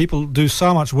non-league. As people do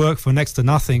so much work for next to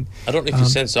nothing. I don't know if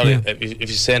you've seen, if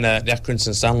you've seen the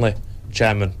Accrington Stanley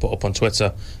chairman put up on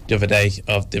Twitter the other day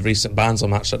of the recent Barnsley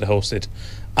match that they hosted,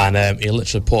 and he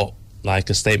literally put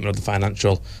like a statement of the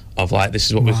financial of like, this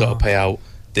is what we've got to pay out,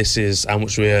 this is how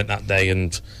much we earned that day,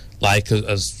 and like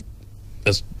as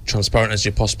transparent as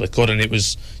you possibly could. And it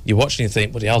was, you watch and you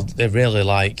think, but they're really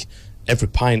like, every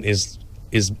pint is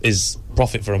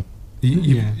profit for them.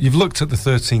 You've looked at the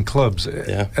 13 clubs.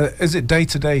 Yeah. Is it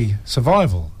day-to-day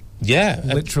survival? Yeah,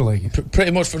 Literally. pretty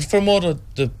much for more of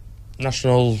the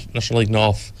National League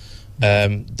North.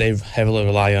 They heavily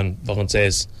rely on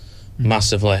volunteers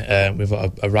massively. We've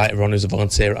got a writer on who's a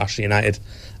volunteer at Ashton United,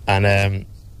 and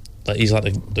he's like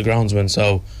the groundsman.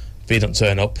 So if he don't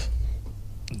turn up,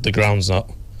 the ground's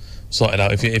not sorted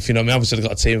out. If you know what I mean, obviously they've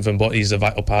got a team of him, but he's a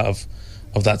vital part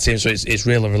of that team. So it's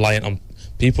really reliant on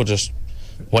people just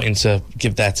wanting to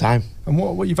give their time. And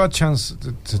what you've had a chance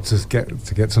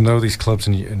to get to know these clubs,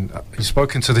 and you've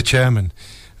spoken to the chairman.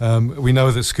 We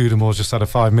know that Scudamore just had a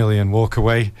 $5 million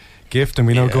walk-away gift, and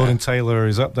we know Gordon Taylor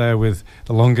is up there with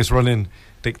the longest-running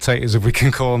dictators, if we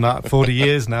can call them that, 40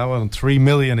 years now, on $3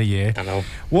 million a year. I know.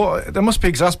 There must be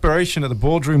exasperation at the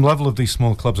boardroom level of these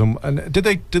small clubs. And did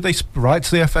they write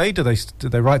to the FA?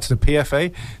 Did they write to the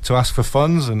PFA to ask for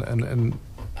funds?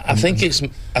 I think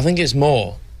it's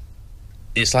more.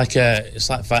 It's like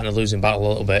fighting a losing battle a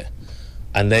little bit,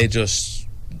 and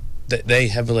they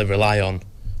heavily rely on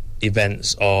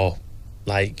events or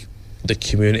like the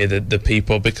community, the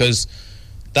people, because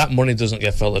that money doesn't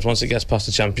get filtered. Once it gets past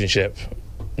the Championship,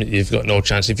 you've got no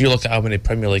chance. If you look at how many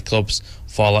Premier League clubs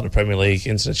fall out of the Premier League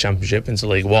into the Championship, into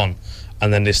League One,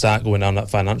 and then they start going down that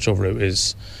financial route,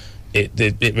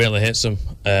 it really hits them.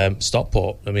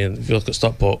 Stockport, I mean, if you look at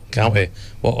Stockport County,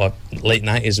 what late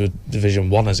 90s with Division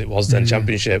 1 as it was then,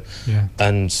 Championship,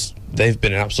 and they've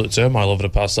been in absolute turmoil over the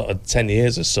past sort of 10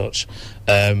 years as such.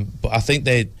 But I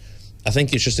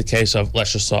think it's just a case of,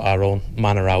 let's just sort our own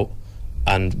manner out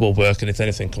and we'll work, and if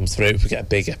anything comes through, if we get a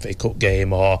big FA Cup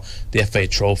game or the FA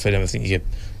Trophy, and I think you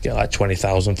get like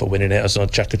 20,000 for winning it, or some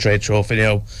Checker Trade Trophy,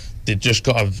 they've just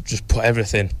got to just put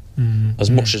everything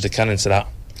as much as they can into that.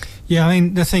 Yeah, I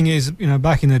mean, the thing is,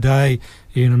 back in the day,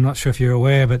 I'm not sure if you're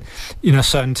aware, but,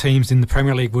 certain teams in the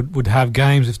Premier League would have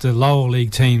games with the lower league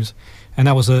teams, and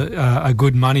that was a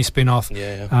good money spin-off.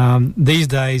 These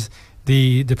days,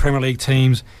 the Premier League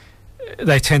teams,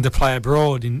 they tend to play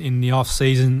abroad in the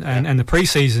off-season and the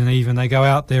pre-season even. They go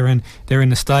out there and they're in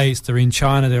the States, they're in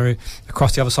China, they're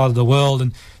across the other side of the world,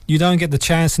 and you don't get the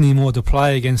chance anymore to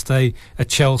play against a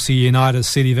Chelsea, United,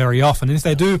 City very often. And if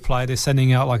they do play, they're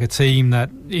sending out like a team that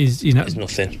is, it's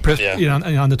nothing.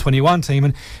 An under-21 team.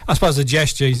 And I suppose the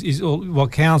gesture is all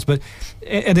what counts. But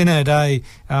at the end of the day,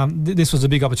 this was a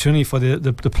big opportunity for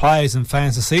the players and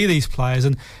fans to see these players.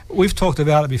 And we've talked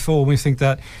about it before. We think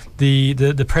that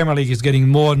the Premier League is getting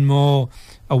more and more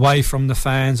away from the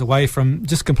fans, away from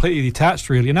just completely detached,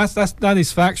 really, and that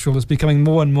is factual. It's becoming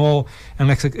more and more and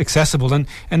less accessible, and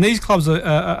these clubs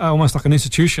are almost like an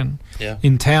institution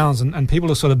in towns, and people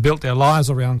have sort of built their lives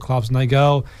around clubs, and they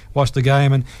go watch the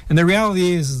game, and the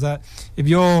reality is that if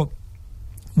you're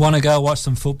want to go watch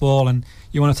some football and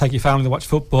you want to take your family to watch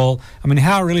football, I mean,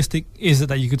 how realistic is it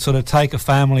that you could sort of take a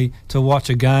family to watch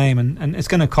a game and it's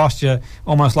going to cost you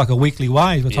almost like a weekly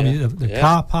wage by the time you the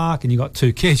car park and you've got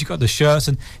 2 kids, you've got the shirts,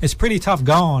 and it's pretty tough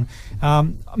going.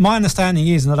 My understanding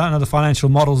is, and I don't know the financial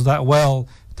models that well,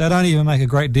 they don't even make a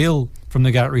great deal from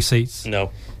the gate receipts.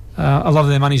 No. A lot of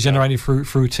their money is generated through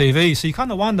TV, so you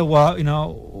kind of wonder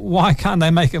why can't they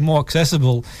make it more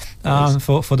accessible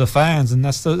for the fans? And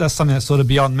that's something that's sort of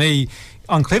beyond me.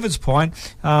 On Clifford's point,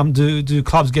 do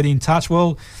clubs get in touch?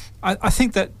 Well, I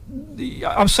think that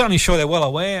I'm certainly sure they're well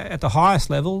aware at the highest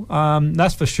level.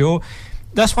 That's for sure.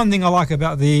 That's one thing I like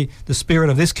about the spirit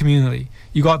of this community.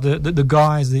 You got the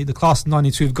guys, the class of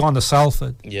 '92 have gone to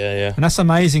Salford. Yeah. And that's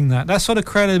amazing. That sort of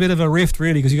created a bit of a rift,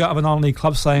 really, because you got other non-league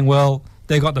clubs saying, well,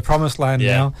 they got the promised land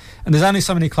now, and there's only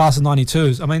so many class of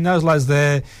 '92s. I mean, those lads,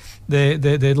 they're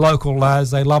local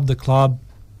lads. They love the club.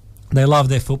 They love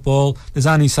their football. There's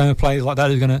only so many players like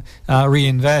that who are going to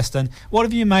reinvest. And what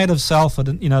have you made of Salford?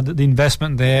 And the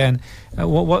investment there, and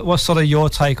what's sort of your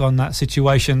take on that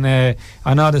situation there?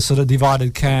 I know there's sort of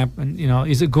divided camp, and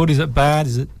is it good? Is it bad?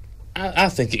 Is it? I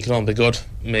think it can only be good,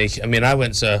 Mick. I mean, I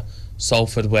went to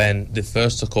Salford when they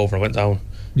first took over. I went down.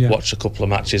 Watch a couple of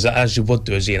matches, as you would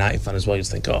do as a United fan as well. You'd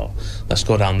think, oh, let's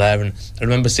go down there. And I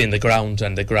remember seeing the ground,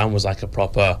 and the ground was like a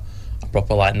proper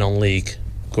like non-league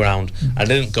ground. I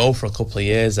didn't go for a couple of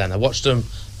years then. I watched them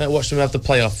have the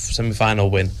playoff semi-final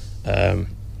win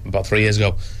about 3 years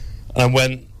ago. And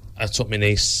when I took my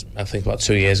niece, I think about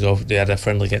 2 years ago, they had a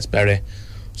friendly against Bury.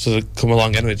 So they come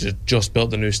along anyway, just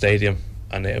built the new stadium,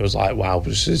 and it was like, wow,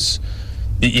 this is,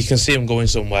 you can see them going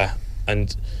somewhere.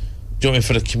 And do you know what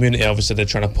I mean? For the community, obviously they're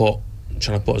trying to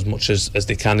put as much as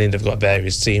they can in. They've got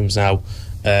various teams now.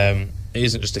 It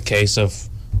isn't just a case of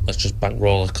let's just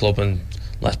bankroll a club and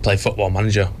let's play Football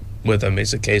Manager with them.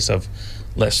 It's a case of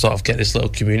let's sort of get this little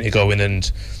community going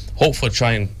and hopefully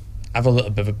try and have a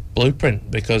little bit of a blueprint,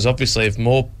 because obviously if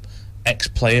more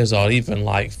ex-players or even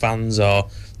like fans or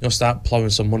start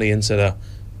plowing some money into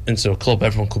a club,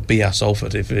 everyone could be our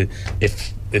Salford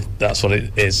if that's what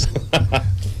it is.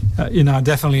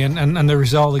 Definitely, and the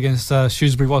result against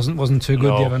Shrewsbury wasn't too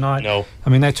good the other night. No. I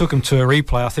mean, they took them to a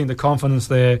replay. I think the confidence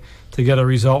there to get a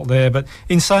result there. But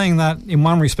in saying that, in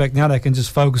one respect, now they can just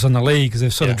focus on the league, because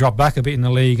they've sort of dropped back a bit in the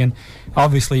league. And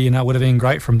obviously, it would have been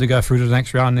great for them to go through to the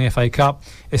next round in the FA Cup.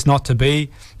 It's not to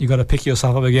be. You've got to pick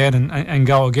yourself up again and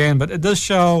go again. But it does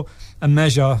show a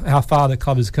measure how far the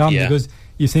club has come, because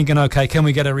you're thinking, okay, can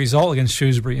we get a result against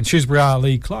Shrewsbury? And Shrewsbury are a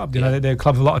league club. They're a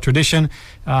club with a lot of tradition.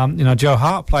 Joe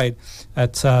Hart played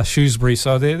at Shrewsbury,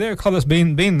 so they're a club that's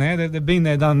been there. They've been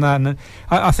there, done that. And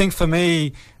I think for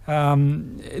me,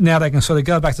 now they can sort of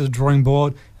go back to the drawing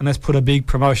board and let's put a big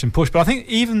promotion push. But I think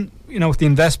even with the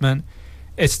investment,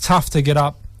 it's tough to get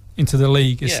up into the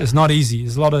league. It's not easy.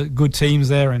 There's a lot of good teams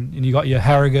there, and you got your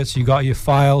Harrogates, you got your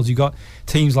Files, you got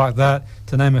teams like that,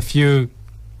 to name a few.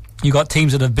 You got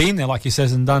teams that have been there, like you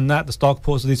says, and done that, the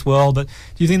Stockports of this world. But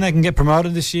do you think they can get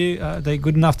promoted this year? Are they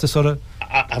good enough to sort of...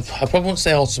 I probably won't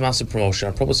say automatic promotion.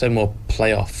 I'd probably say more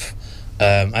playoff.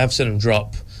 I have seen them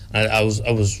drop, and I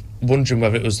was wondering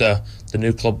whether it was the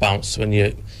new club bounce. When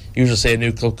you usually see a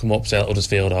new club come up, say like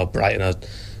Huddersfield or Brighton, or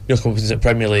come up into the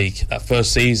Premier League, that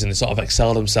first season they sort of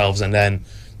excel themselves, and then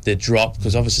they drop,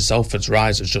 because obviously Salford's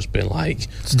rise has just been like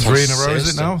it's 3 in a row,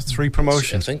 is it now? 3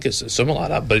 promotions. I think it's something like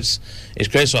that, but it's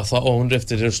great. So I thought, I wonder if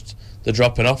they're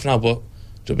dropping off now. But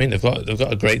do you know what I mean? They've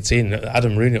got a great team.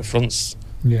 Adam Rooney up front's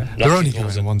they're only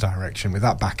going in one direction with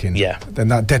that backing, and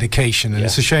that dedication, and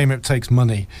it's a shame it takes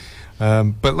money.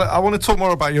 But I want to talk more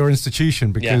about your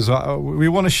institution, because we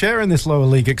want to share in this lower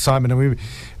league excitement, and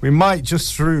we might,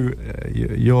 just through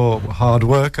your hard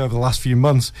work over the last few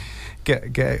months, get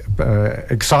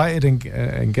excited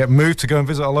and get moved to go and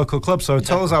visit our local club. So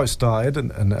tell us how it started,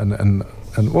 and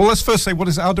well, let's first say,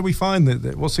 how do we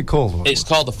find what's it called? It's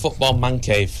called the Football Man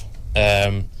Cave.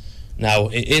 Now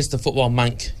it is the Football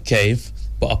Man Cave,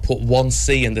 but I put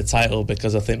 1C in the title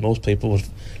because I think most people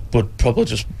would probably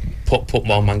just put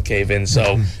Football Man Cave in.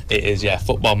 So it is,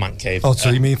 Football Man Cave. Oh,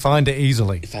 so you mean find it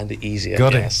easily? Find it easier.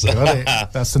 Got it.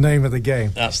 That's the name of the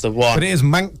game. That's the one. But it is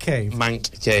Mank Cave.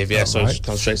 Mank Cave, so it just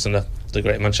concentrates on the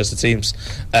great Manchester teams.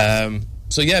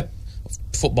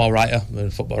 Football writer. I've been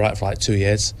a football writer for like 2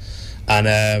 years, and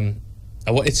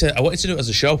I wanted to do it as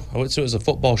a show. I wanted to do it as a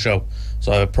football show.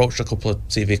 So I approached a couple of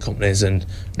TV companies, and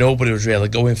nobody was really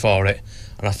going for it.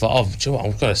 And I thought, do you know what,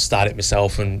 I'm going to start it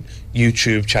myself, and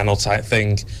YouTube channel type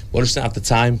thing. But I just didn't have the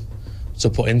time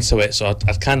to put into it. So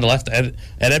I'd kind of left it.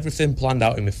 I had everything planned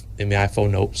out in my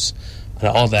iPhone notes, and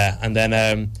all there. And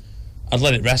then I'd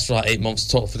let it rest for like 8 months,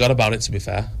 totally forgot about it, to be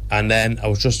fair. And then I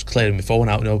was just clearing my phone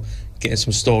out, getting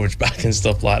some storage back and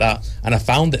stuff like that. And I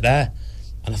found it there.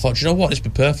 And I thought, do you know what? This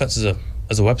would be perfect as a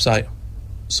website.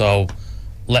 So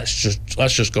let's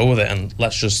just go with it, and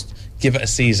let's just give it a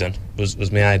season,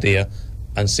 was my idea,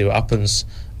 and see what happens.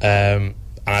 And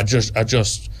I just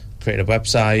created a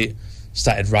website,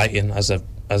 started writing as I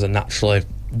naturally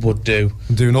would do.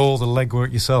 Doing all the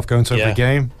legwork yourself, going to every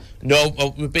game? No,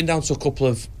 well, we've been down to a couple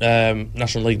of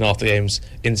National League North games,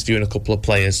 interviewing a couple of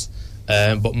players,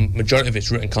 but majority of it's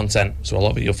written content, so a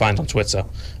lot of it you'll find on Twitter.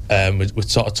 We're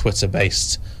sort of Twitter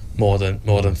based more than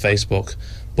Facebook,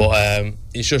 but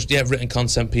it's just written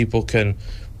content. People can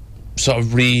sort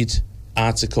of read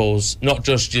articles, not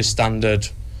just your standard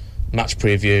match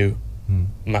preview,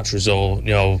 match result,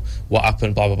 what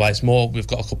happened, blah blah blah. It's more, we've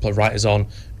got a couple of writers on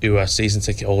who are season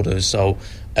ticket holders, so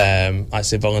I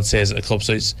say volunteers at the club,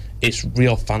 so it's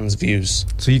real fans' views.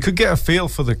 So you could get a feel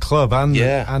for the club and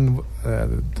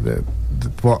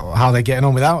how they're getting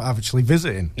on without actually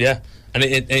visiting. Yeah, and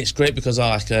it's great because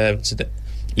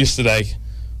yesterday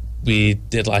we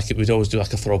did we'd always do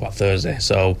like a throwback Thursday.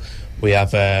 So we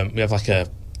have like a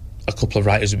couple of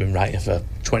writers who've been writing for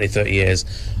 20-30 years,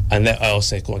 and they all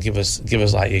say, go on, give us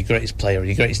like your greatest player, or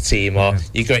your greatest team, or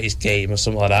your greatest game, or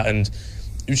something like that. And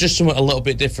it was just something a little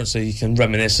bit different, so you can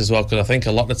reminisce as well, because I think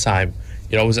a lot of the time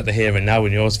you're always at the here and now,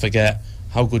 and you always forget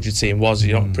how good your team was.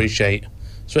 You don't appreciate,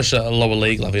 especially at a lower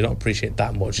league level, you don't appreciate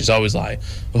that much. It's always like,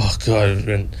 oh god,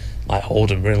 we're in like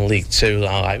Oldham, we're in League Two,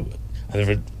 and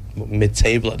they're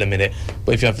mid-table at the minute.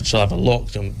 But if you have a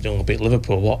look, you'll beat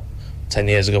Liverpool 10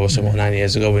 years ago or something, 9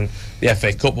 years ago in the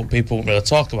FA Cup, but people won't really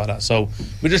talk about that. So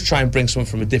we just try and bring something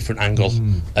from a different angle,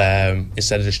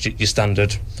 instead of just your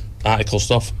standard article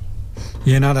stuff.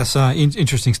 Yeah, no, that's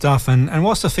interesting stuff. And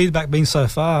what's the feedback been so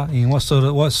far? What's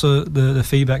the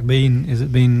feedback been? Has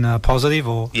it been positive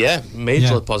or? Yeah,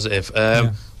 majorly positive.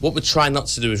 What we try not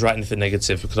to do is write anything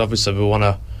negative, because obviously we want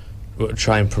to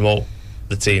try and promote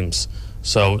the teams.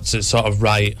 So to sort of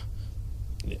write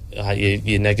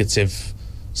your negative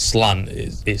slant,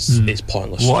 it's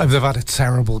pointless. What if they've had a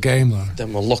terrible game though?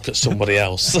 Then we'll look at somebody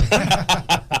else.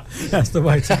 That's the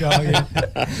way to go. Yeah.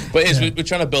 But we're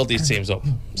trying to build these teams up.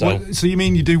 So you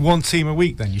mean you do one team a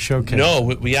week then? You showcase? No,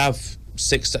 we have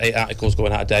 6 to 8 articles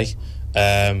going out a day,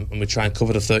 and we try and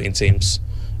cover the 13 teams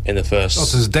in the first. Oh,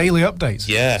 so there's daily updates.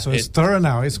 Yeah, so it's thorough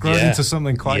now. It's grown into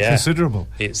something quite considerable.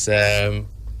 It's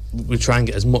we try and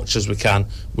get as much as we can.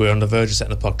 We're on the verge of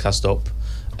setting the podcast up.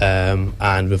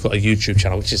 And we've got a YouTube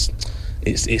channel, which is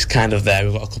it's kind of there.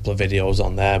 We've got a couple of videos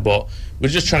on there, but we're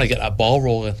just trying to get that ball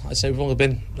rolling. I'd say we've only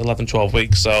been 11-12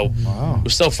 weeks, so we're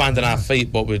still finding our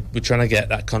feet, but we're trying to get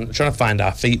that trying to find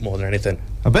our feet more than anything.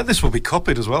 I bet this will be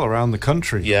copied as well around the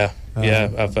country.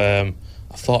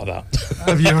 I've thought of that.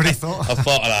 Have you already thought? I've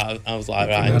thought of that. I was like,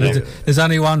 right. There's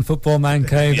only one football man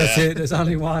cave. That's it. There's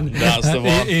only one. That's the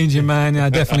one. Ian's your man. Yeah,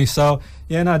 definitely. So,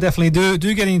 yeah, no, definitely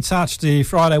do get in touch. The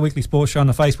Friday Weekly Sports Show on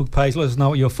the Facebook page. Let us know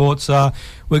what your thoughts are.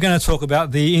 We're going to talk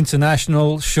about the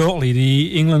international shortly.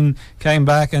 The England came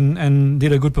back and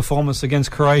did a good performance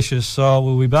against Croatia. So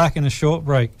we'll be back in a short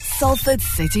break. Salford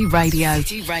City Radio.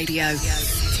 Radio.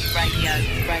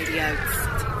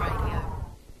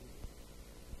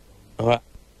 All right.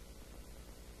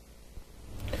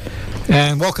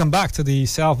 And welcome back to the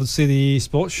Salford City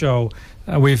Sports Show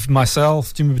with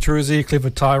myself, Jimmy Petruzzi,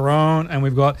 Clifford, Tyrone, and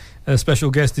we've got a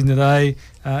special guest in today,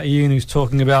 Ian, who's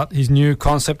talking about his new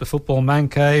concept of Football Man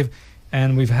Cave.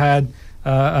 And we've had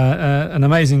an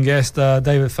amazing guest,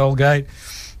 David Felgate.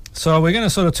 So we're going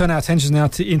to sort of turn our attention now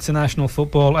to international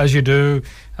football, as you do.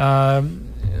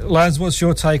 Lads, what's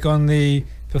your take on the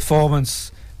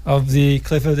performance of the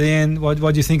Clifford? Ian, what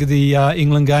do you think of the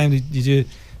England game? Did you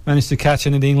manage to catch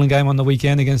any of the England game on the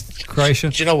weekend against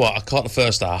Croatia? Do you know what? I caught the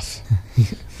first half, and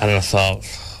then I thought,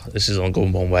 this is only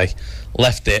going one way.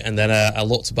 Left it, and then I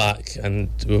looked back, and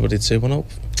we did 2-1 up.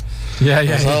 Yeah.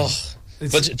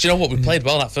 But do you know what? We played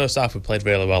well that first half. We played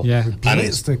really well. Yeah,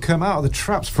 blitzed to come out of the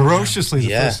traps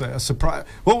ferociously. A surprise.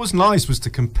 What was nice was to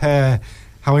compare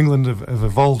how England have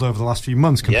evolved over the last few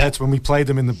months compared to when we played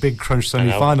them in the big crunch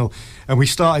semi-final, and we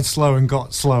started slow and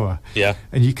got slower. Yeah,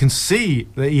 and you can see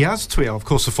that he has tweaked. Of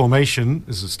course, the formation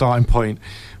is a starting point,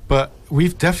 but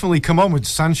we've definitely come on with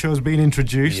Sancho's being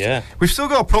introduced. Yeah, we've still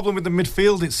got a problem with the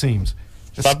midfield, it seems.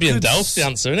 Fabian Delph's the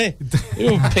answer, isn't he?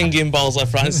 He was pinging balls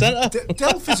left, right and centre.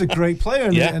 Delph is a great player,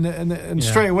 and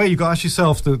straight away you've got to ask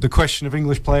yourself the question of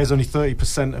English players. Only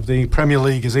 30% of the Premier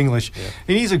League is English.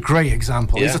 And he's a great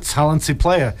example. He's a talented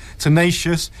player,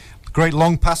 tenacious, great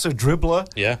long passer, dribbler.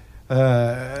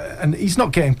 And he's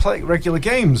not getting regular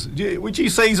games. Would you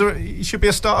say he should be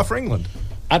a starter for England?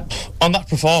 On that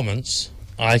performance,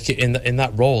 like in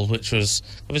that role, which was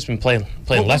obviously been playing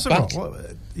left back.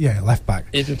 Left back.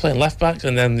 He's been playing left back,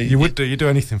 and then you do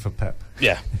anything for Pep.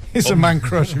 Yeah, he's a man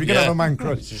crush. If you're gonna have a man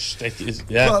crush,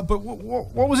 But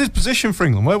what was his position for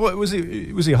England? Where was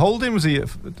he? Was he holding? Was he a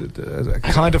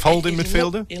kind of holding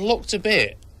midfielder? He looked a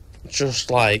bit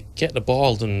just like get the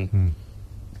ball and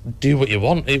do what you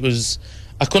want. It was.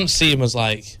 I couldn't see him as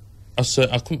like. I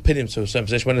couldn't pin him to a certain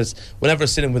position. Whenever I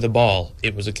seen him with the ball,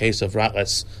 it was a case of right.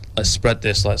 Let's spread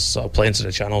this. Let's sort of play into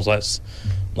the channels. Let's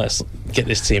get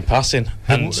this team passing.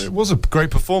 And it was a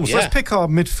great performance. Let's pick our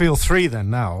midfield three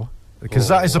then now, because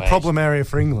that is a problem area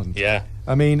for England. Yeah.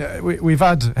 I mean, we've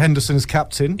had Henderson as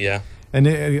captain. Yeah. And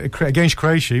against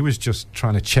Croatia, he was just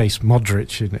trying to chase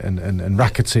Modric and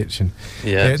Rakitic and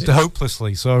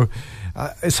hopelessly. So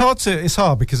it's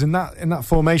hard because in that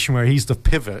formation where he's the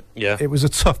pivot, it was a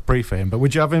tough brief for him. But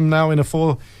would you have him now in a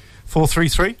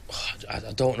 4-3-3?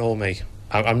 I don't know, me.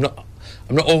 I'm not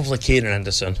overly keen on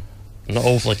Henderson. I'm not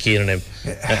overly keen on him.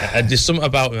 There's something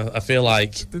about him. I feel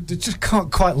like you just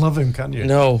can't quite love him, can you?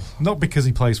 No, not because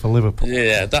he plays for Liverpool.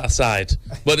 Yeah, that aside,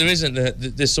 but there isn't.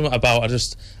 There's something about. I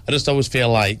just always feel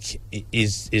like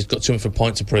he's got too much of a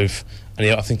point to prove, and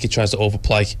I think he tries to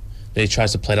overplay. He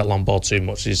tries to play that long ball too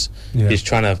much. He's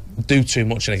trying to do too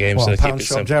much in a game. So pound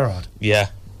shot Gerrard. Yeah.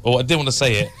 Well, I didn't want to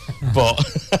say it, but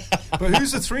but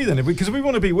who's the three then? Because we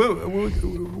want to be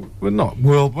we're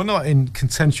not in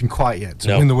contention quite yet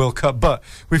to win the World Cup, but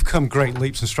we've come great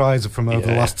leaps and strides from over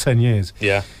the last 10 years.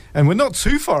 Yeah, and we're not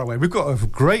too far away. We've got a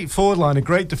great forward line, a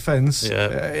great defence,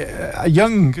 all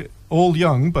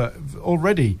young, but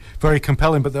already very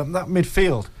compelling. But that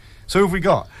midfield. So who have we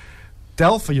got?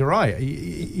 Delph, you're right.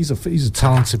 He's a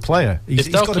talented player. He's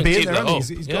got to be in there.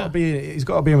 He's got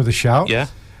to be in with a shout. Yeah.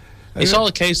 It's all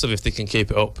a case of if they can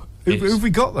keep it up. Who have we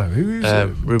got though? Who's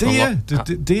Dia?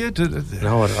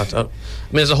 No, I don't. I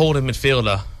mean, as a holding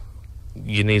midfielder,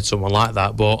 you need someone like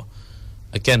that. But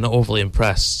again, not overly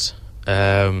impressed.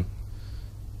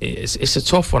 It's a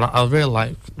tough one. I really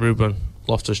like Ruben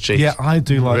Loftus-Cheek. Yeah, I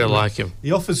do like him.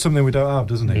 He offers something we don't have,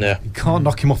 doesn't he? Yeah. You can't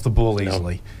knock him off the ball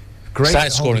easily. No. Great.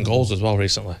 Started scoring goals as well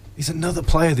recently. He's another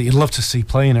player that you'd love to see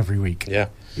playing every week. Yeah,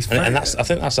 and I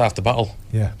think that's half the battle.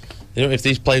 Yeah. If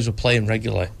these players were playing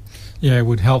regularly, it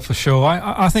would help for sure.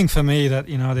 I think for me that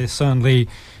there's certainly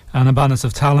an abundance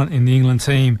of talent in the England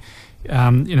team.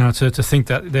 To think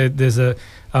that there's a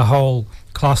whole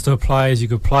cluster of players you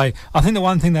could play. I think the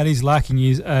one thing that is lacking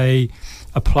is a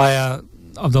player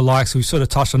of the likes. We've sort of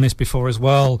touched on this before as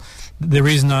well. There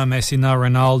is no Messi, no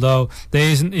Ronaldo. There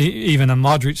isn't even a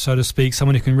Modric, so to speak,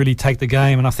 someone who can really take the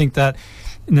game. And I think that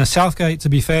Southgate, to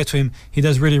be fair to him, he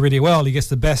does really, really well. He gets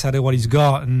the best out of what he's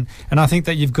got. And I think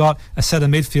that you've got a set of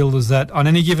midfielders that on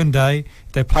any given day,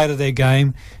 if they play to their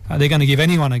game, they're going to give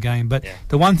anyone a game. But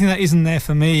the one thing that isn't there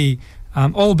for me,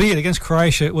 albeit against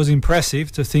Croatia, it was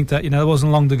impressive to think that, it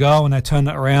wasn't long to go and they turned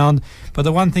it around. But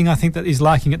the one thing I think that is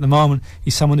lacking at the moment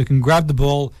is someone who can grab the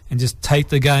ball and just take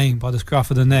the game by the scruff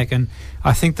of the neck. And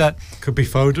I think that could be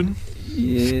Foden.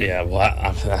 Yeah,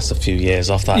 well, that's a few years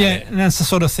off that. Yeah, and that's the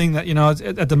sort of thing that,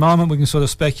 at the moment we can sort of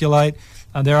speculate.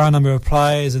 There are a number of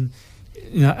players, and,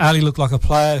 Ali looked like a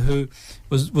player who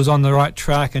was on the right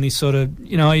track, and he's sort of,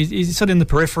 he's sort of in the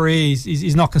periphery.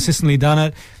 He's not consistently done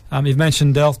it. You've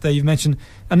mentioned Delph there. You've mentioned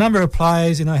a number of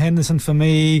players. Henderson for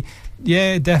me,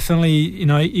 definitely.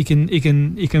 He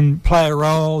can play a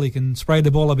role. He can spray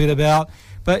the ball a bit about.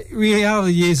 But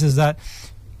reality is that.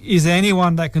 Is there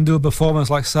anyone that can do a performance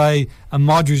like, say, a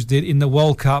Modric did in the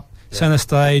World Cup centre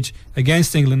stage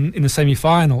against England in the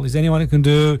semi-final? Is there anyone who can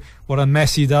do what a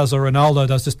Messi does or Ronaldo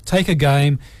does, just take a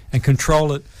game and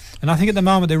control it? And I think at the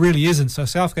moment there really isn't. So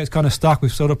Southgate's kind of stuck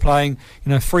with sort of playing,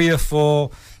 3 or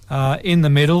 4 in the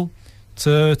middle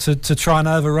to try and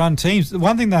overrun teams. The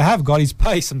one thing they have got is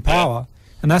pace and power.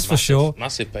 And that's for sure.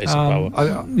 Massive pace and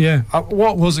power.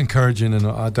 What was encouraging, and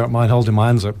I don't mind holding my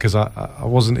hands up because I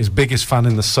wasn't his biggest fan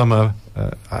in the summer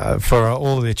for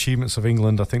all of the achievements of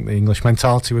England. I think the English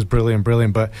mentality was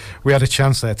brilliant, but we had a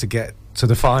chance there to get to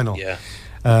the final. Yeah.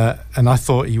 And I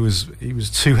thought he was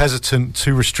too hesitant,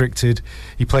 too restricted.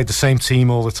 He played the same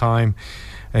team all the time.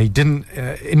 He didn't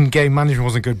in-game management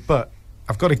wasn't good, but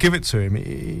I've got to give it to him.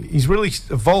 He's really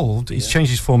evolved. He's changed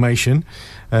his formation.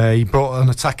 He brought on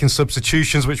attacking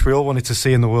substitutions, which we all wanted to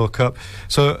see in the World Cup.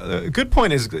 So a good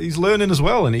point is he's learning as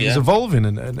well, and he's evolving,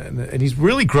 and he's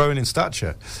really growing in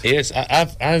stature. He is.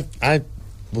 I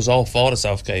was all for the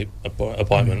Southgate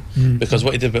appointment because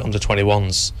what he did with under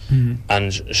 21s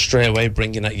and straight away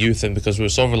bringing that youth in, because we were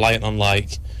so reliant on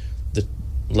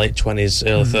late 20s,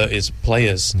 early 30s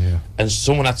players, and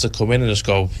someone had to come in and just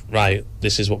go, right,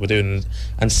 this is what we're doing,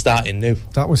 and starting new.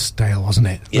 That was stale, wasn't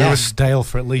it? Yeah. It was stale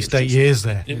for at least 8 years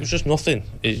there. It was just nothing.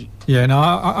 I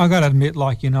got to admit,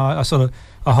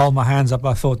 I hold my hands up.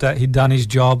 I thought that he'd done his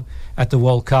job at the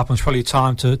World Cup, and it's probably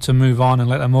time to move on and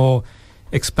let a more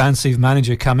expansive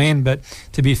manager come in. But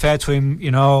to be fair to him,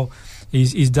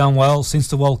 he's done well since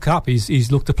the World Cup.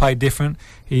 He's looked to play different.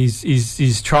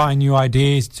 He's trying new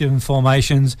ideas, different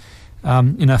formations.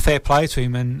 Fair play to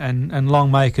him, and long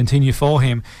may it continue for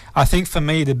him. I think for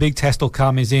me, the big test will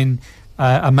come is in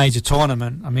a major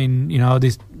tournament. I mean,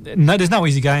 there's no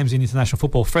easy games in international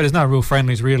football. There's no real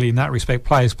friendlies really in that respect.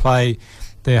 Players play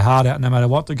their heart out no matter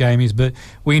what the game is, but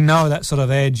we know that sort of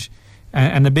edge,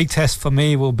 and the big test for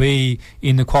me will be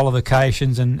in the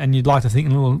qualifications, and you'd like to think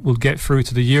we'll get through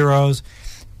to the Euros,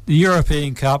 the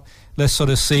European Cup. Let's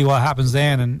sort of see what happens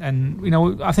then,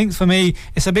 and I think for me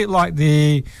it's a bit like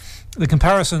the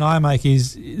comparison I make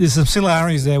is there's some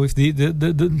similarities there with the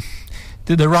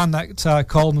run that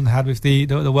Coleman had with the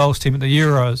Welsh team at the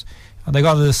Euros. They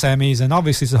got to the semis, and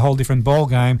obviously it's a whole different ball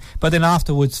game. But then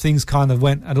afterwards, things kind of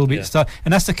went a little bit stuck,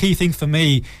 and that's the key thing for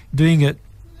me. Doing it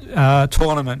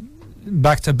tournament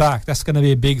back to back, that's going to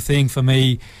be a big thing for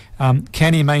me.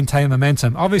 Can he maintain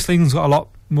momentum? Obviously, England's got a lot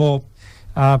more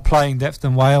playing depth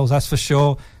than Wales, that's for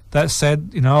sure. That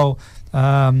said, as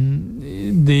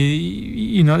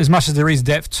much as there is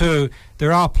depth too,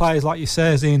 there are players like you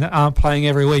says, Ian, that aren't playing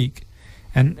every week.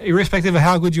 And irrespective of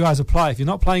how good you are as a player, if you're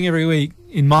not playing every week,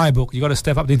 in my book, you've got to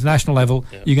step up to the international level.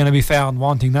 You're going to be found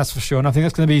wanting, that's for sure. And I think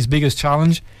that's going to be his biggest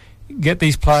challenge, get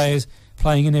these players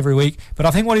playing in every week. But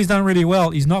I think what he's done really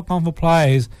well, he's not gone for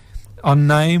players on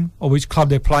name or which club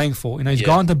they're playing for. He's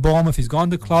gone to Bournemouth, he's gone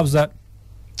to clubs that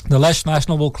the less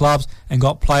national clubs, and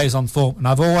got players on form. And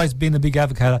I've always been a big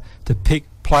advocate to pick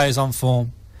players on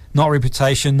form. Not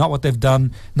reputation, not what they've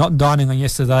done, not dining on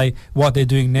yesterday, what they're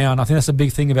doing now. And I think that's a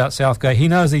big thing about Southgate. He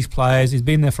knows these players, he's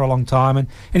been there for a long time, and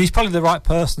he's probably the right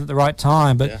person at the right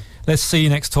time. But let's see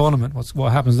next tournament,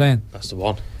 what happens then. That's the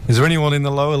one. Is there anyone in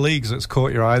the lower leagues that's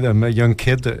caught your eye, then, a young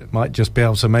kid that might just be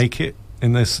able to make it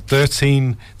in this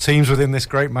 13 teams within this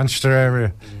great Manchester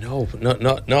area? No.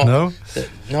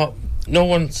 No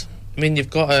one's... I mean, you've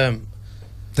got...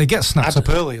 They get snapped up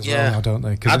early as well now, don't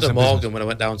they? Adam Morgan, when I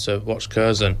went down to watch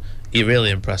Curzon, he really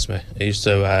impressed me. He used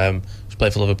to play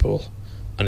for Liverpool.